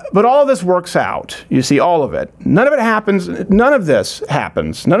 But all of this works out. You see, all of it. None of it happens. None of this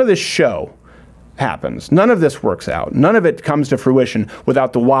happens. None of this show happens. None of this works out. None of it comes to fruition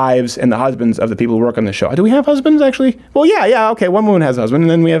without the wives and the husbands of the people who work on the show. Do we have husbands, actually? Well, yeah, okay. One woman has a husband,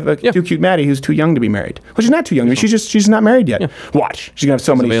 and then we have too cute Maddie, who's too young to be married. Well, she's not too young. I mean, she's not married yet. Yeah. Watch. She's going to have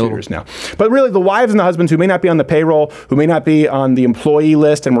so many suitors now. But really, the wives and the husbands who may not be on the payroll, who may not be on the employee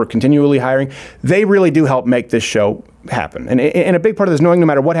list, and we're continually hiring, they really do help make this show happen. And a big part of this, knowing no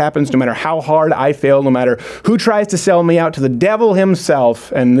matter what happens, no matter how hard I fail, no matter who tries to sell me out to the devil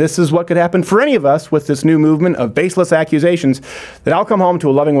himself, and this is what could happen for any of us with this new movement of baseless accusations, that I'll come home to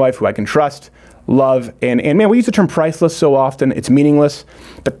a loving wife who I can trust, love, and man, we use the term priceless so often, it's meaningless,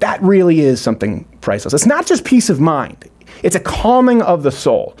 but that really is something priceless. It's not just peace of mind. It's a calming of the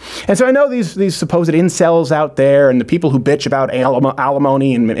soul. And so I know these supposed incels out there and the people who bitch about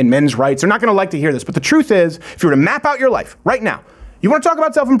alimony and men's rights are not going to like to hear this. But the truth is, if you were to map out your life right now, you want to talk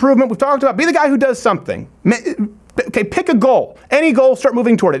about self-improvement, we've talked about be the guy who does something. Okay, pick a goal. Any goal, start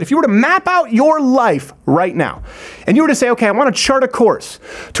moving toward it. If you were to map out your life right now, and you were to say, okay, I want to chart a course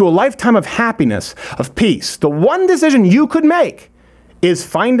to a lifetime of happiness, of peace, the one decision you could make is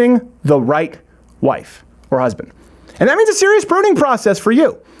finding the right wife or husband. And that means a serious pruning process for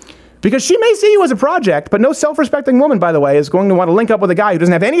you. Because she may see you as a project, but no self-respecting woman, by the way, is going to want to link up with a guy who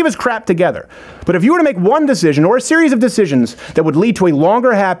doesn't have any of his crap together. But if you were to make one decision or a series of decisions that would lead to a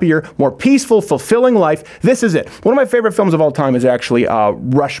longer, happier, more peaceful, fulfilling life, this is it. One of my favorite films of all time is actually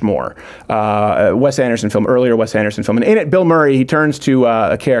Rushmore, Wes Anderson film, earlier Wes Anderson film. And in it, Bill Murray, he turns to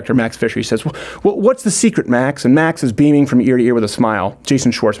a character, Max Fisher. He says, what's the secret, Max? And Max is beaming from ear to ear with a smile,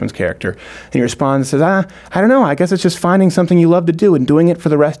 Jason Schwartzman's character. And he responds and says, I don't know, I guess it's just finding something you love to do and doing it for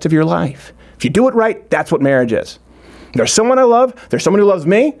the rest of your life. If you do it right, that's what marriage is. There's someone I love, there's someone who loves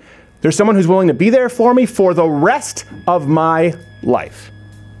me, there's someone who's willing to be there for me for the rest of my life.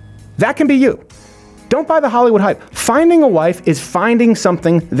 That can be you. Don't buy the Hollywood hype. Finding a wife is finding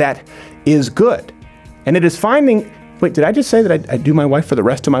something that is good. And it is finding... Wait, did I just say that I do my wife for the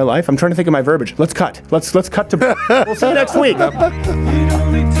rest of my life? I'm trying to think of my verbiage. Let's cut. Let's cut to... We'll see you next week.